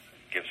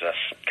gives us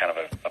kind of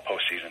a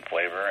postseason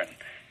flavor. And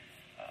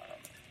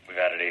we've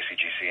added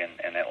ACGC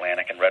and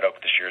Atlantic and Red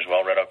Oak this year as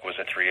well. Red Oak was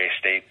a 3A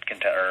state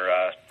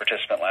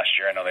participant last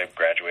year. I know they've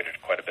graduated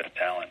quite a bit of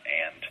talent,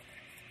 and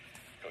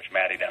Coach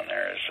Maddie down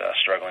there is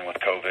struggling with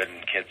COVID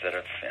and kids that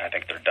I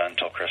think they're done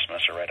till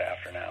Christmas or right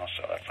after now.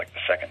 So that's like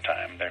the second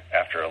time they're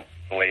after a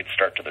late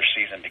start to their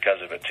season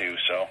because of it too.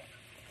 So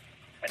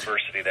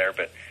adversity there,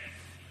 but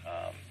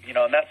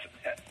and that's.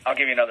 I'll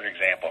give you another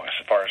example as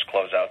far as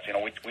closeouts.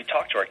 We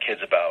talk to our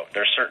kids about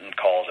there's certain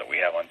calls that we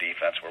have on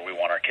defense where we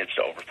want our kids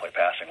to overplay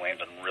passing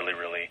lanes and really,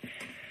 really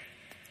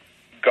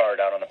guard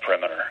out on the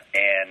perimeter.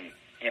 And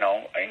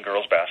in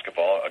girls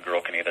basketball, a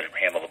girl can either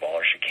handle the ball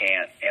or she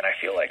can't. And I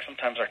feel like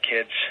sometimes our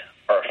kids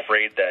are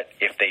afraid that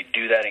if they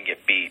do that and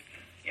get beat,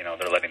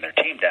 they're letting their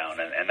team down.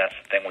 And that's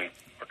the thing we're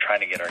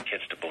trying to get our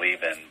kids to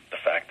believe in, the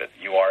fact that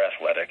you are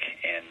athletic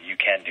and you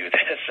can do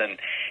this. And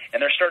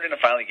they're starting to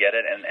finally get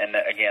it. And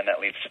again, that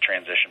leads to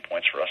transition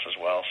points for us as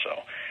well.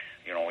 So,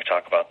 when we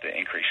talk about the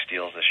increased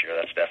steals this year,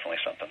 that's definitely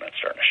something that's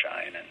starting to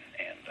shine.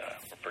 And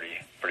we're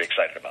pretty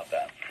excited about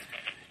that.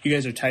 You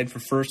guys are tied for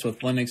first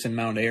with Lennox and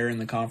Mount Ayr in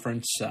the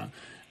conference.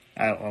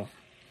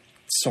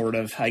 Sort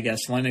of, I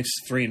guess. Lennox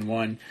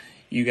 3-1.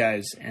 You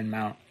guys and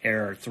Mount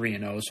Ayr are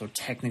 3-0. So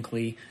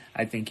technically,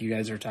 I think you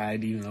guys are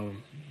tied, even though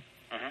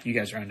you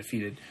guys are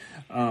undefeated.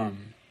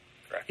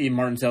 In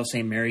Martinsdale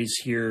St. Mary's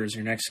here is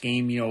your next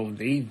game.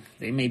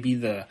 They may be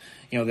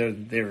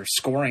they're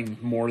scoring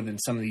more than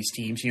some of these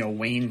teams.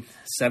 Wayne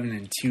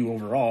 7-2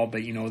 overall,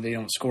 but they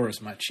don't score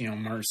as much.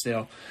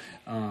 Martinsdale.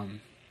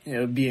 It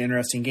would be an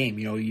interesting game.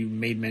 You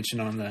made mention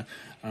on the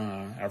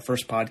our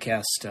first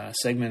podcast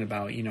segment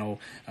about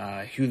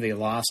who they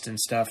lost and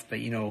stuff, but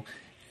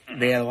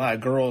they had a lot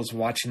of girls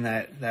watching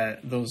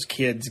those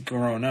kids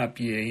growing up.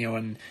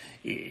 And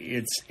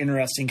it's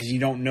interesting because you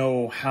don't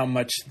know how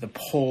much the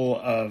pull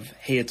of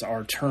hey, it's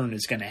our turn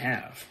is going to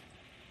have.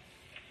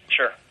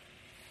 Sure,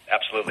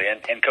 absolutely.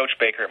 And Coach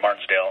Baker at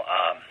Martinsdale.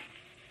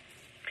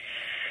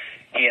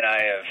 He and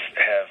I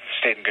have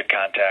stayed in good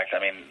contact. I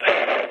mean,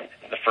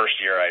 the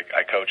first year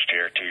I coached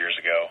here 2 years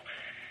ago,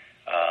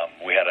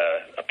 we had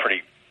a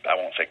pretty, I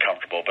won't say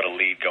comfortable, but a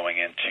lead going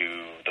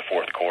into the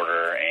fourth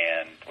quarter,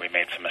 and we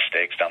made some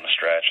mistakes down the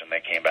stretch, and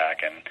they came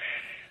back, and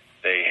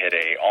they hit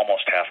a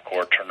almost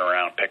half-court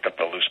turnaround, picked up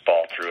the loose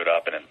ball, threw it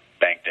up, and it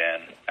banked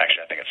in.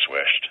 Actually, I think it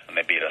swished, and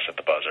they beat us at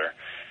the buzzer.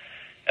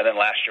 And then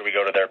last year we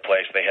go to their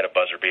place. They hit a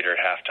buzzer beater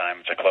at halftime.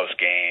 It's a close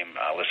game.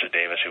 Alyssa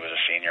Davis, who was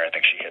a senior, I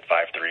think she hit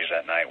 5 threes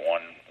that night,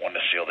 one to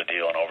seal the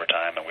deal in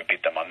overtime, and we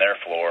beat them on their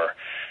floor.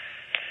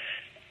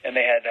 And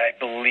they had, I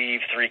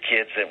believe, 3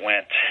 kids that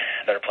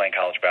are playing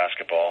college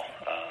basketball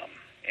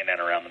in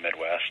and around the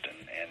Midwest. And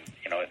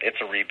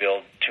it's a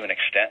rebuild to an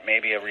extent,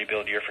 maybe a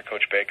rebuild year for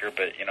Coach Baker.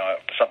 But,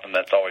 something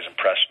that's always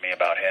impressed me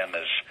about him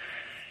is,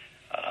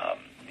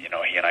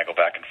 he and I go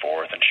back and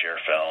forth and share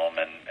film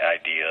and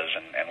ideas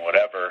and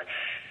whatever.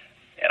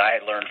 And I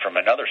had learned from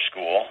another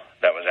school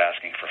that was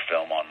asking for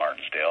film on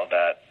Martinsdale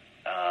that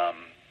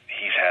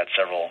he's had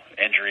several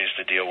injuries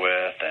to deal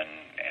with and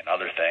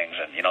other things.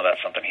 And,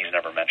 that's something he's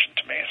never mentioned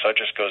to me. So it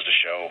just goes to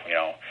show,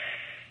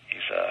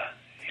 he's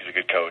a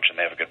good coach and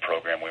they have a good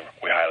program.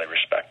 We highly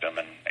respect them.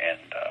 And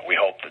we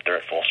hope that they're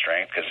at full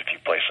strength because if you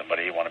play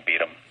somebody, you want to beat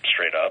them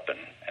straight up and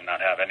not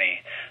have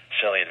any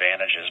silly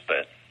advantages.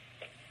 But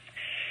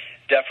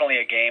definitely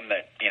a game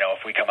that,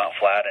 if we come out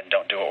flat and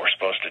don't do what we're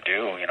supposed to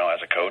do, as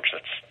a coach,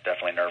 that's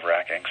definitely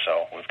nerve-wracking.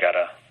 So we've got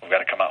to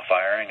come out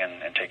firing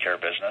and take care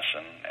of business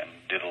and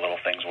do the little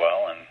things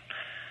well, and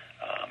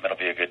it'll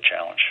be a good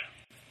challenge.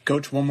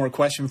 Coach, one more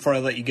question before I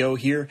let you go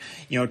here.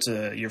 It's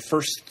your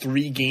first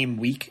 3-game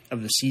week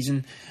of the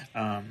season.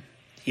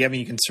 you have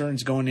any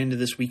concerns going into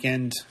this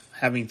weekend,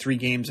 having 3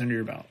 games under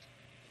your belt?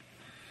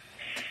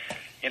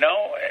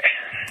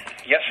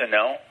 Yes and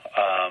no.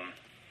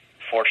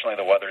 Fortunately,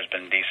 the weather's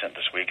been decent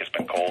this week. It's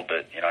been cold,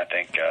 but I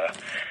think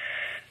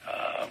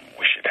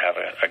we should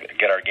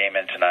get our game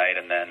in tonight,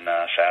 and then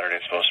Saturday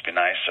it's supposed to be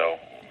nice. So,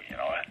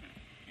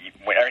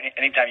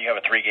 anytime you have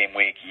a 3-game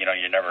week, you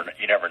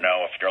never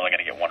know if you're only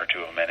going to get 1 or 2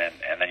 of them in,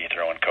 and then you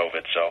throw in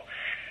COVID. So,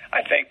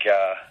 I think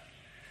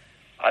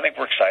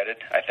we're excited.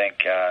 I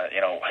think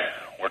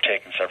we're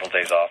taking several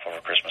days off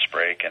over Christmas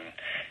break, and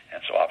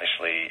so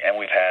obviously, and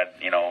we've had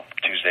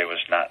Tuesday was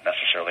not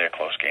necessarily a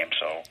close game,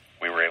 so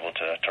we were able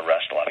to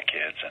rest a lot of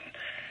kids, and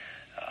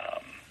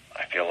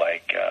I feel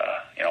like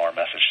our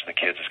message to the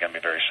kids is going to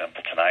be very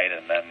simple tonight,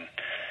 and then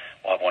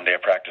we'll have 1 day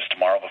of practice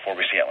tomorrow before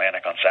we see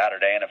Atlantic on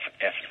Saturday, and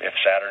if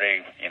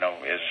Saturday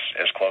is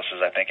as close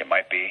as I think it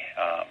might be,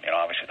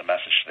 obviously the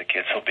message to the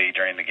kids will be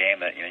during the game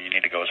that you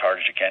need to go as hard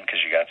as you can because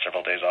you got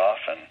several days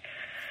off and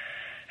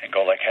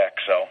go like heck.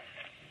 So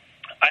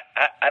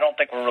I don't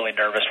think we're really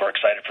nervous. We're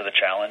excited for the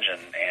challenge,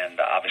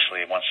 and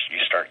obviously once you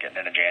start getting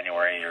into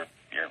January, your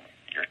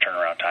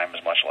turnaround time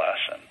is much less,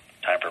 and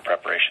time for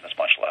preparation is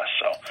much less.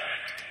 So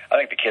I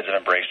think the kids have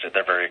embraced it.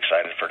 They're very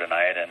excited for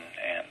tonight and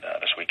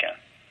this weekend.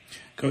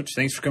 Coach,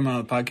 thanks for coming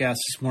on the podcast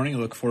this morning. I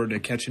look forward to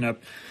catching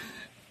up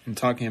and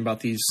talking about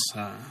these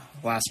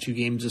last 2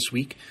 games this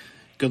week.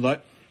 Good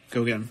luck.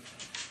 Go get them.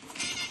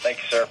 Thank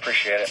you, sir.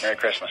 Appreciate it. Merry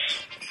Christmas.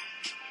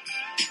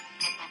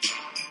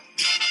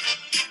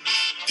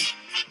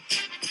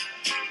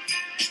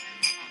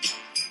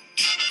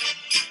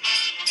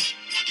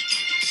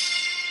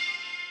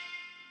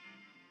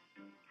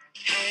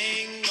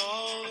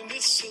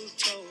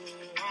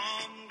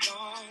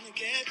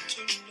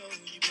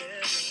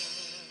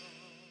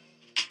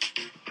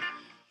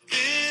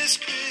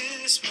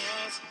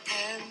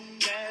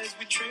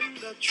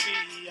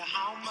 Tree,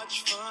 how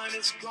much fun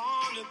it's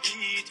gonna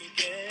be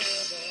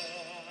together.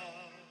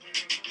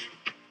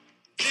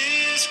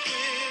 This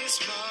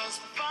Christmas,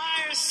 the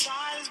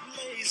fireside is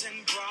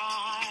blazing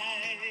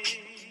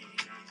bright.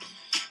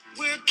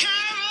 We're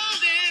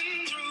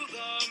caroling through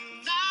the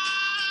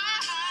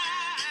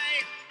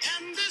night,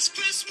 and this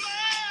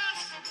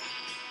Christmas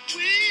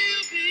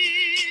will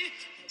be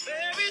a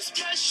very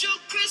special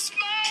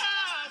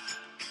Christmas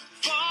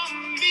for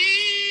me.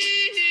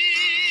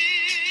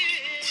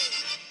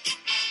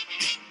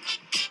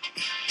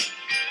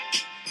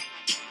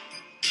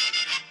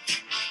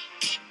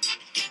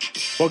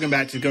 Welcome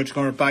back to the Coach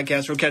Corner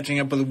Podcast. We're catching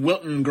up with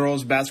Wilton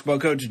girls basketball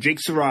coach Jake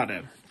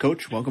Serrata.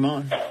 Coach, welcome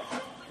on.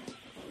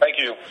 Thank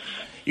you.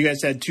 You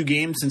guys had 2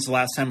 games since the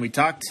last time we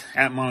talked,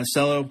 at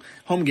Monticello,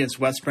 home against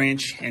West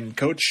Branch. And,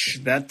 Coach,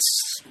 that's,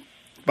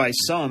 by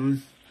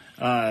some,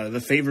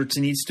 the favorites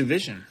in each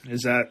division.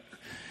 Is that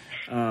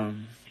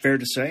fair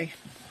to say?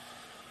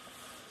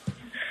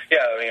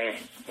 Yeah, I mean,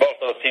 both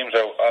those teams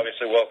are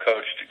obviously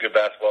well-coached, good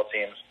basketball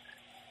teams.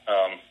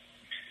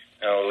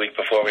 The week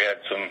before we had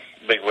some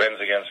big wins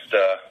against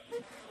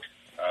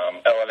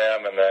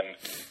L&M and then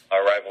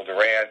our rival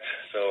Durant.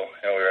 So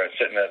we were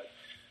sitting at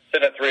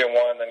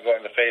 3-1, then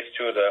going to face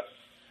 2 of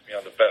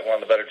one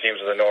of the better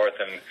teams of the North,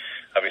 and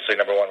obviously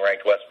number 1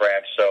 ranked West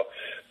Branch. So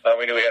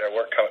we knew we had our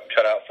work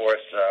cut out for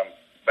us,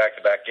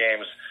 back-to-back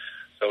games.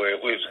 So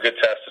it was a good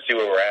test to see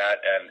where we're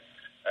at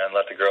and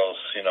let the girls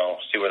see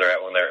where they're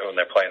at when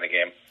they're playing the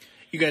game.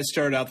 You guys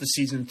started out the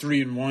season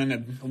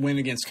 3-1, a win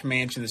against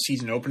Comanche in the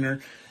season opener.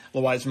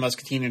 Louisa,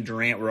 Muscatine, and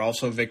Durant were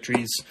also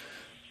victories.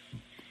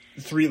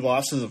 3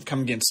 losses have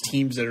come against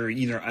teams that are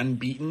either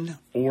unbeaten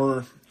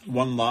or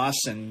 1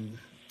 loss, and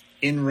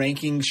in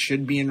rankings,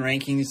 should be in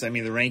rankings. I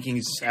mean, the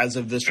rankings as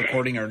of this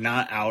recording are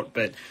not out,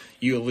 but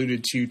you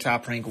alluded to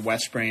top-ranked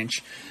West Branch.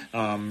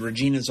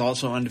 Regina's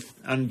also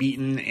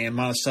unbeaten, and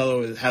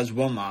Monticello has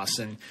 1 loss.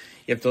 And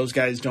if those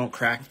guys don't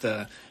crack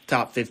the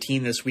top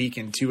 15 this week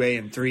in 2A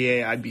and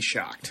 3A, I'd be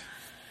shocked.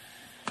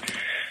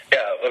 Yeah,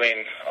 I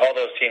mean, all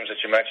those teams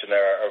that you mentioned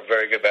there are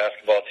very good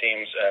basketball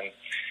teams, and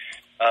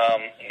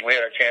we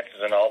had our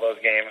chances in all those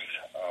games.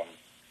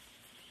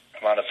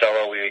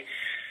 Monticello, we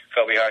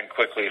fell behind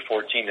quickly,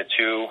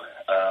 14-2,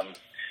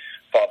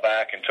 fought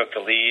back and took the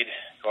lead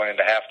going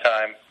into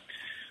halftime.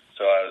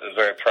 So I was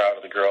very proud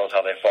of the girls,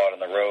 how they fought on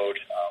the road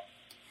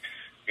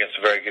against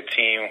a very good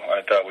team.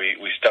 I thought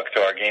we stuck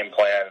to our game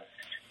plan.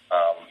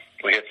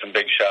 We hit some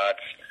big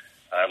shots.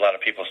 A lot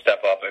of people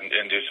step up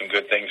and do some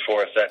good things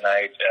for us that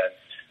night, and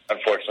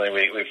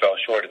unfortunately, we fell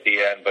short at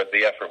the end, but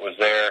the effort was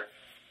there.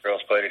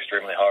 Girls played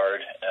extremely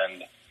hard,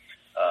 and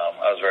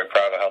I was very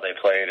proud of how they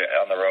played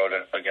on the road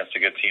against a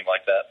good team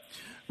like that.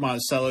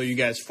 Monticello, you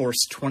guys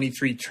forced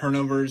 23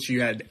 turnovers.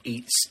 You had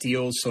 8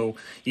 steals, so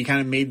you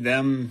kind of made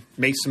them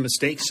make some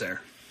mistakes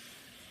there.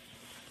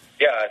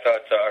 Yeah, I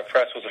thought our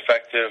press was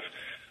effective.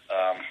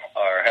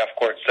 Our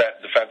half-court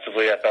set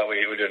defensively, I thought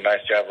we did a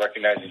nice job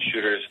recognizing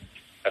shooters.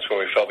 That's where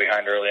we fell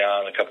behind early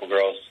on. A couple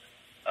girls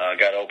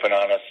got open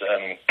on us,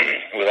 and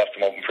we left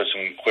them open for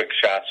some quick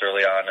shots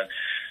early on. And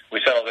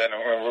we settled in,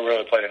 and we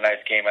really played a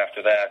nice game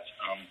after that.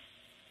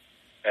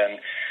 And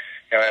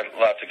had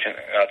lots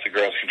of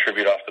girls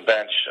contribute off the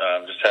bench.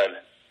 Just had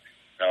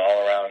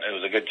all around, it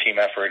was a good team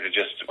effort. It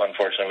just,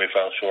 unfortunately, we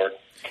fell short.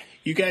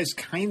 You guys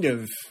kind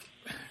of,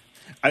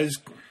 I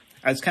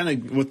was kind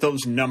of, with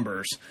those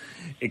numbers,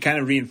 it kind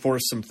of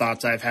reinforced some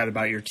thoughts I've had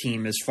about your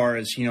team as far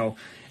as,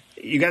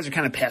 you guys are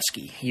kind of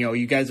pesky.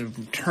 You guys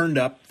have turned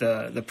up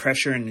the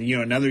pressure, and,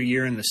 another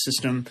year in the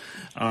system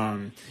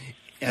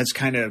has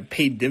kind of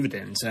paid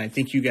dividends. And I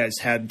think you guys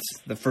had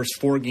the first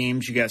 4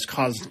 games, you guys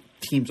caused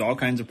teams all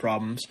kinds of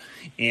problems.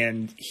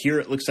 And here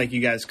it looks like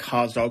you guys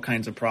caused all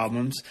kinds of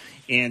problems.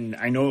 And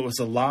I know it was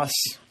a loss,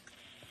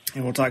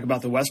 and we'll talk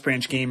about the West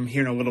Branch game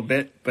here in a little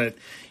bit. But,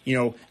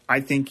 I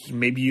think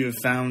maybe you have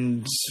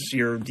found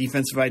your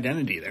defensive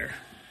identity there.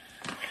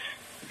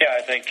 Yeah,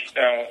 I think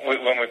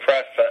when we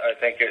press, I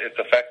think it's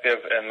effective,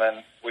 and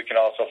then we can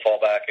also fall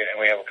back, and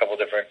we have a couple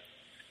different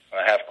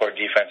half-court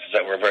defenses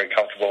that we're very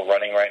comfortable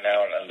running right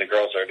now, and the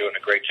girls are doing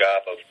a great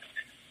job of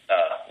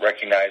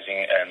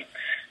recognizing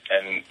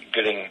and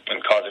getting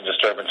and causing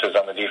disturbances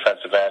on the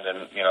defensive end,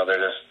 and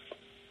they're just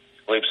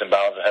leaps and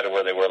bounds ahead of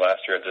where they were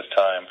last year at this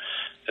time.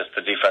 Just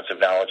the defensive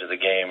knowledge of the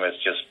game is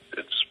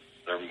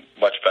they're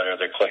much better.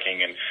 They're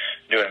clicking and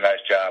doing a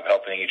nice job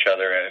helping each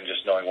other and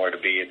just knowing where to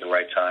be at the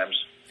right times.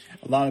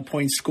 A lot of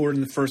points scored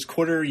in the first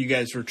quarter. You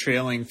guys were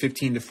trailing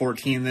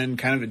 15-14, and then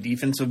kind of a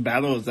defensive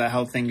battle. Is that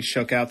how things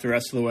shook out the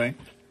rest of the way?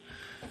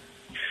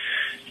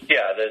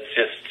 Yeah,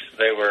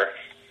 they were,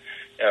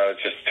 it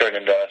just turned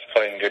into us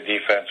playing good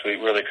defense. We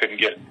really couldn't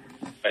get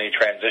many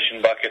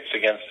transition buckets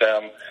against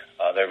them.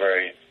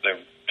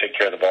 They take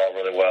care of the ball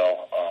really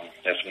well.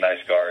 They have some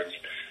nice guards,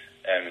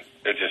 and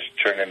it just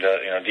turned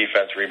into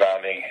defense,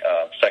 rebounding,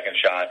 second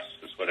shots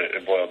is what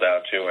it boiled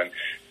down to, and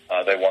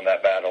they won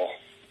that battle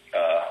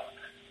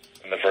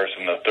in the first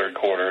and the third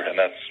quarter, and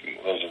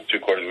those are the 2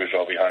 quarters we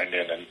fell behind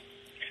in and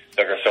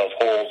dug ourselves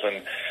holes,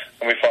 and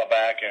we fought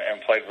back and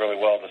played really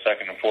well the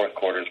second and fourth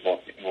quarters,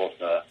 both.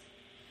 So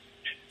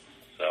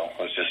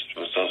it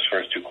was those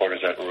first 2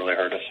 quarters that really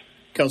hurt us.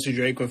 Kelsey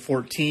Drake with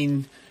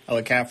 14,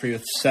 Ella Caffrey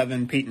with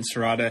 7, Peyton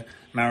Serrata,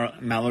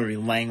 Mallory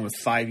Lang with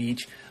 5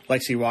 each,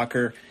 Lexi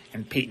Walker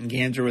and Peyton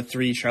Ganser with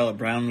 3, Charlotte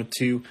Brown with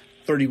 2,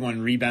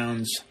 31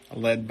 rebounds,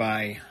 led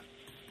by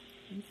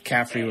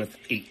Caffrey with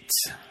 8.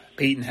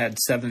 Peyton had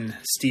 7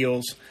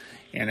 steals,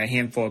 and a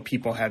handful of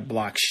people had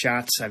blocked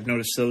shots. I've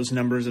noticed those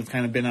numbers have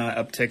kind of been on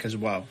an uptick as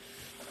well.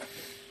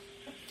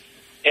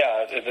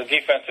 Yeah, the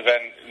defensive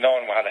end,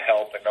 knowing how to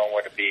help and knowing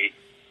where to be,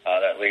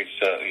 that leads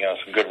to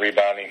some good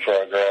rebounding for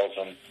our girls,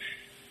 and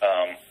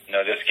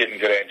just getting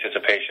good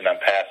anticipation on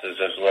passes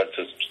has led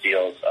to some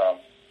steals.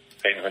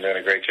 Peyton's been doing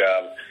a great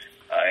job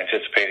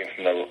anticipating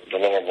from the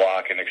lower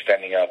block and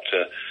extending up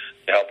to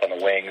help on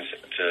the wings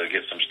to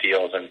get some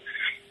steals, and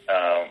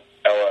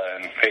Ella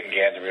and Peyton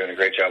Gans are doing a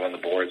great job on the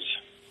boards,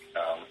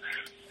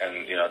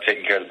 and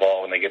taking care of the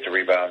ball when they get the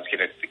rebounds,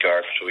 getting it to the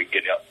guard so we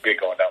can get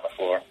going down the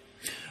floor.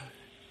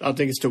 I'll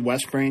take us to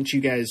West Branch.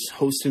 You guys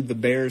hosted the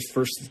Bears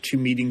first of 2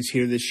 meetings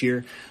here this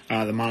year.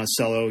 The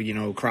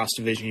Monticello, cross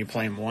division, you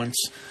play them once.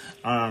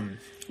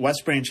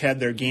 West Branch had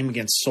their game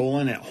against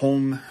Solon at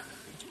home,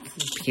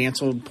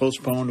 canceled,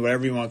 postponed,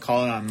 whatever you want to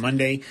call it, on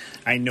Monday.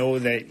 I know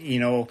that,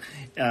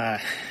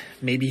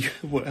 maybe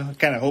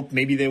kind of hope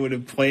maybe they would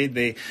have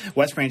played.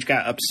 West Branch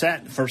got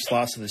upset, first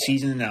loss of the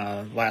season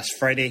last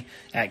Friday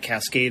at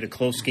Cascade. A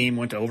close game,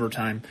 went to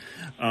overtime.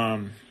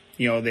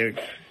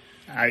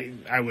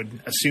 I would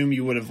assume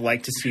you would have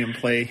liked to see them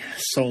play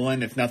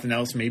Solon, if nothing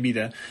else, maybe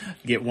to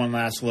get one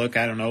last look.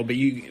 I don't know. But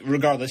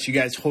regardless, you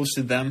guys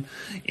hosted them,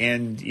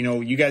 and,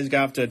 you guys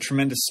got off to a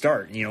tremendous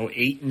start.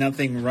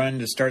 8-0 run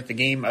to start the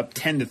game, up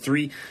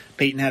 10-3.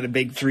 Peyton had a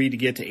big 3 to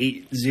get to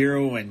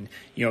 8-0,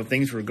 and,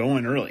 things were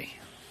going early.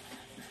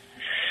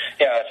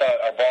 Yeah, I thought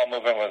our ball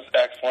movement was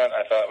excellent.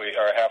 I thought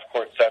our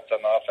half-court sets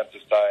on the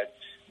offensive side,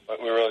 but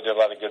we really did a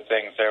lot of good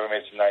things there. We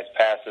made some nice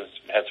passes,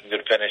 had some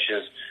good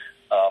finishes.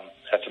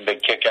 Had some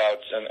big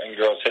kickouts and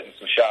girls hitting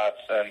some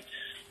shots, and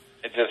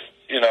it just,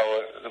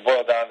 it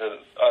boiled down to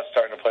us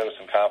starting to play with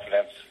some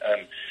confidence.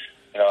 And,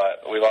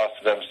 we lost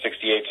to them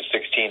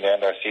 68-16 to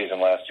end our season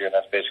last year, and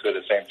that's basically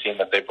the same team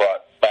that they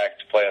brought back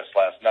to play us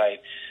last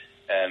night.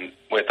 And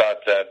we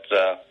thought that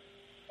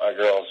our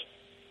girls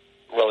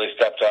really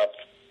stepped up,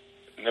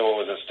 knew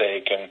what was at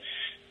stake, and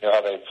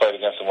how they played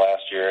against them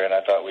last year. And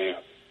I thought we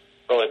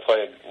really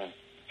played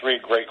 3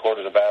 great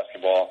quarters of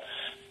basketball.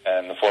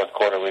 And the fourth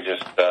quarter, we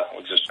just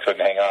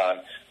couldn't hang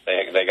on.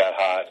 They got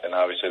hot, and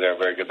obviously they're a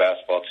very good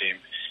basketball team.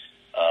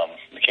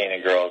 The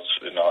Canaan girls,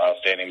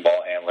 outstanding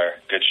ball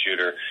handler, good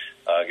shooter,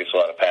 gets a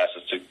lot of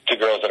passes to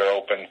girls that are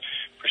open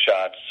for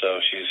shots. So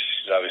she's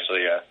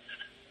obviously a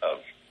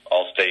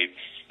all-state,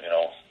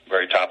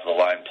 very top of the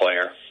line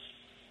player.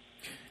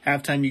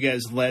 Halftime, you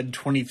guys led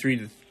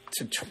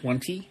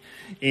 23-20,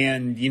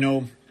 and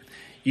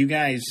you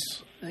guys.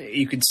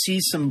 You could see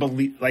some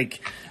belief.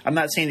 I'm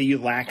not saying that you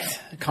lacked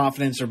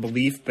confidence or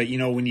belief, but,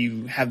 when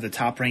you have the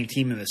top-ranked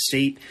team in the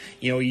state,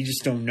 you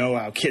just don't know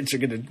how kids are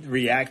going to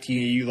react.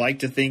 You like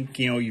to think,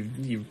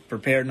 you've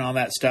prepared and all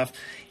that stuff.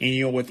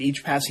 And, with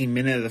each passing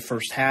minute of the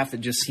first half, it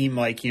just seemed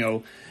like,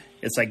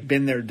 it's like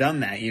been there,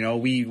 done that. You know,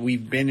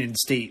 we've been in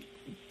state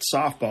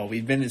softball,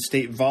 we've been in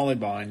state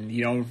volleyball, and,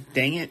 you know,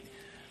 dang it,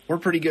 we're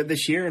pretty good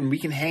this year, and we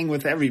can hang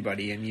with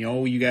everybody. And, you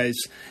know, you guys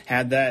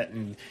had that,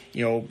 and,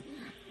 you know,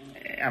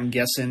 I'm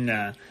guessing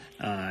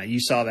you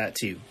saw that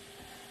too.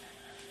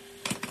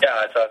 Yeah,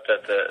 I thought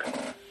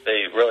that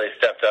they really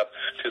stepped up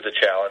to the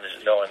challenge,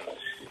 knowing,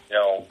 you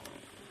know,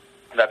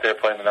 that they're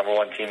playing the number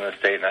one team in the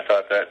state, and I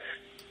thought that,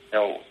 you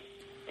know,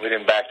 we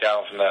didn't back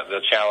down from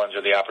the challenge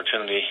or the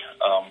opportunity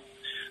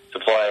to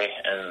play.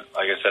 And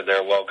like I said,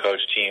 they're a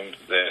well-coached team.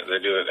 They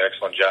do an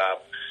excellent job.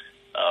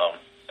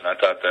 And I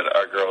thought that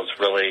our girls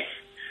really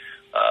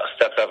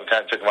stepped up and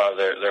kind of took them out of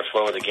their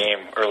flow of the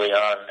game early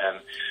on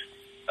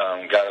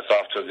and got us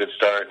off to a good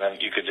start. And then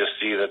you could just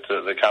see that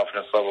the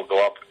confidence level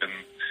go up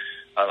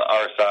on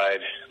our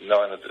side,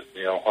 knowing that,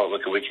 you know, oh,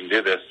 look, we can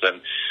do this. And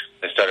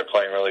they started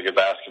playing really good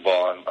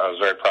basketball, and I was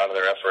very proud of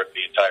their effort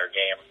the entire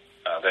game.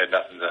 They had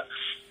nothing to,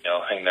 you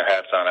know, hang their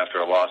hats on after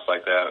a loss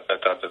like that. I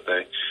thought that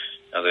they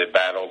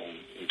battled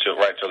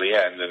right till the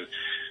end, and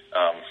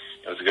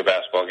it was a good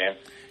basketball game.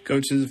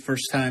 Coach, this is the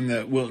first time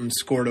that Wilton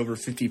scored over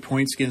 50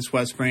 points against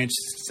West Branch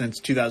since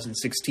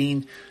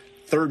 2016.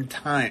 Fourth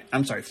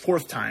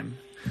time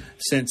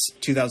since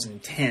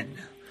 2010.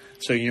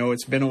 So, you know,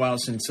 it's been a while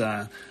since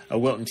a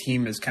Wilton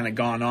team has kind of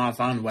gone off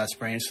on West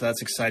Branch, so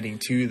that's exciting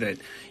too that,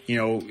 you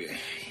know,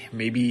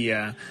 maybe,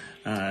 you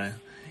know,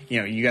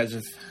 you guys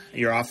have,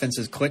 your offense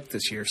has clicked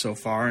this year so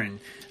far, and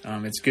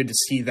it's good to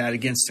see that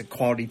against a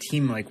quality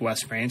team like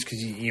West Branch,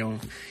 because you know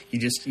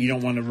you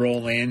don't want to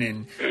roll in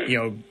and, you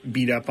know,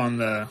 beat up on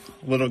the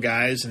little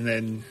guys and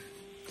then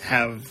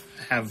have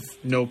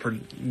no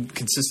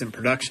consistent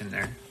production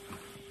there.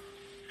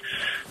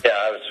 Yeah,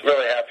 I was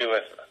really happy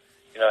with,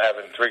 you know,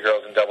 having 3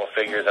 girls in double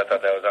figures. I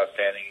thought that was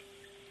outstanding.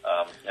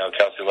 You know,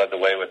 Kelsey led the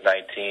way with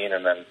 19,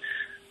 and then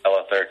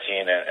Ella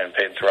 13, and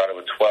Peyton Serrano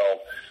with 12.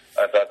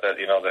 I thought that,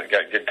 you know, they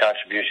got good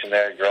contribution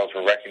there. Girls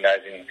were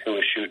recognizing who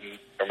was shooting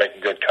or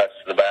making good cuts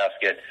to the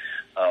basket.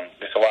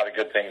 There's a lot of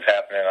good things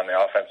happening on the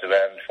offensive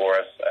end for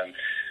us, and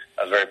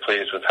I was very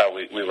pleased with how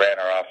we ran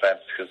our offense,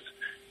 because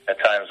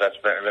at times that's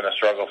been a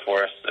struggle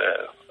for us.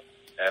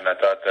 And I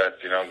thought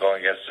that, you know, going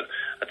against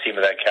a team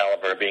of that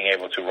caliber, being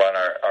able to run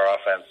our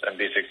offense and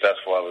be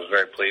successful, I was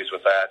very pleased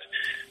with that.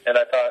 And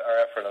I thought our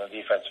effort on the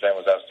defensive end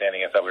was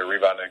outstanding. I thought we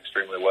rebounded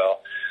extremely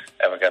well.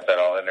 I haven't got that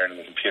all in there in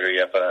the computer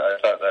yet, but I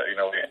thought that, you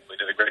know, we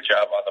did a great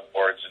job on the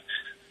boards and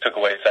took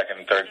away second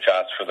and third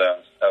shots for them.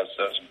 That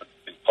was a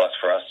big plus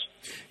for us.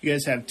 You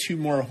guys have 2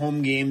 more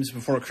home games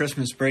before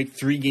Christmas break,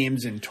 3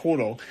 games in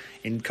total.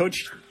 And,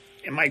 Coach,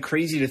 am I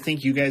crazy to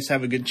think you guys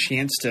have a good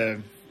chance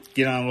to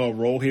get on a little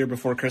roll here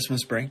before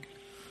Christmas break?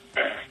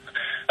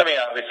 I mean,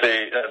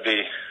 obviously, it'd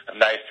be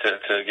nice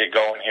to get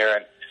going here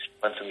and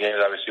win some games.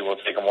 Obviously, we'll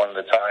take them one at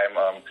a time.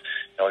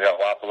 You know, we got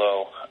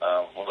Wapello.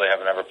 We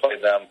haven't ever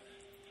played them.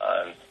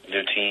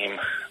 New team.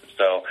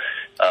 So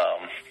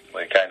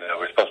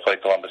we're supposed to play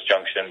Columbus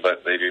Junction,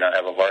 but they do not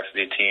have a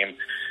varsity team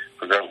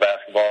for girls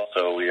basketball.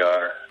 So we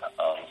are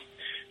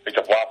picked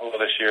up Wapello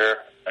this year,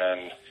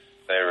 and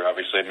they're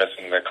obviously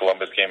missing the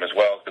Columbus game as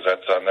well, because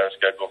that's on their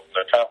schedule for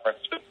their conference.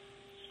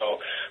 So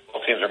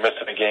both teams are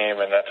missing a game,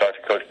 and I talked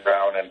to Coach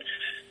Brown, and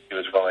he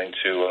was willing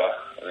to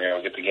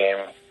get the game.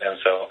 And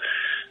so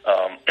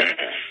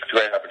it's a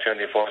great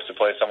opportunity for us to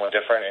play someone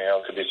different. You know,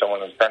 it could be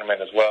someone in the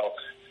tournament as well.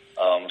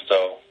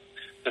 So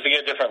just to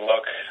get a different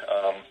look.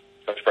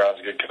 Coach Brown's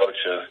a good coach,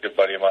 a good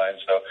buddy of mine.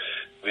 So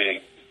it'll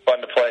be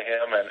fun to play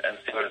him and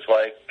see what it's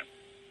like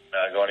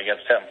going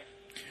against him.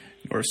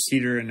 North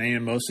Cedar and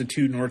Anamosa,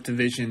 2 North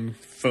Division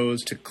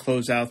foes to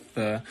close out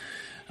the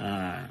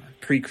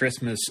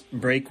pre-Christmas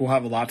break. We'll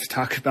have a lot to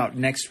talk about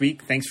next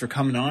week. Thanks for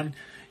coming on.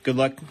 Good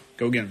luck.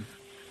 Go get 'em.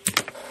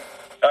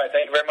 All right.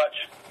 Thank you very much.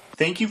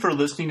 Thank you for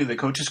listening to the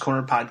Coach's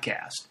Corner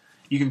podcast.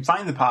 You can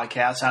find the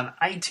podcast on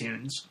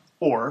iTunes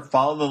or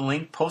follow the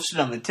link posted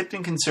on the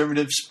Tipton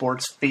Conservative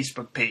Sports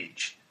Facebook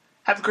page.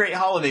 Have a great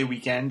holiday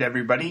weekend,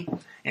 everybody.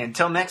 And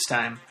until next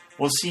time,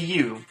 we'll see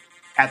you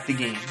at the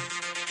game.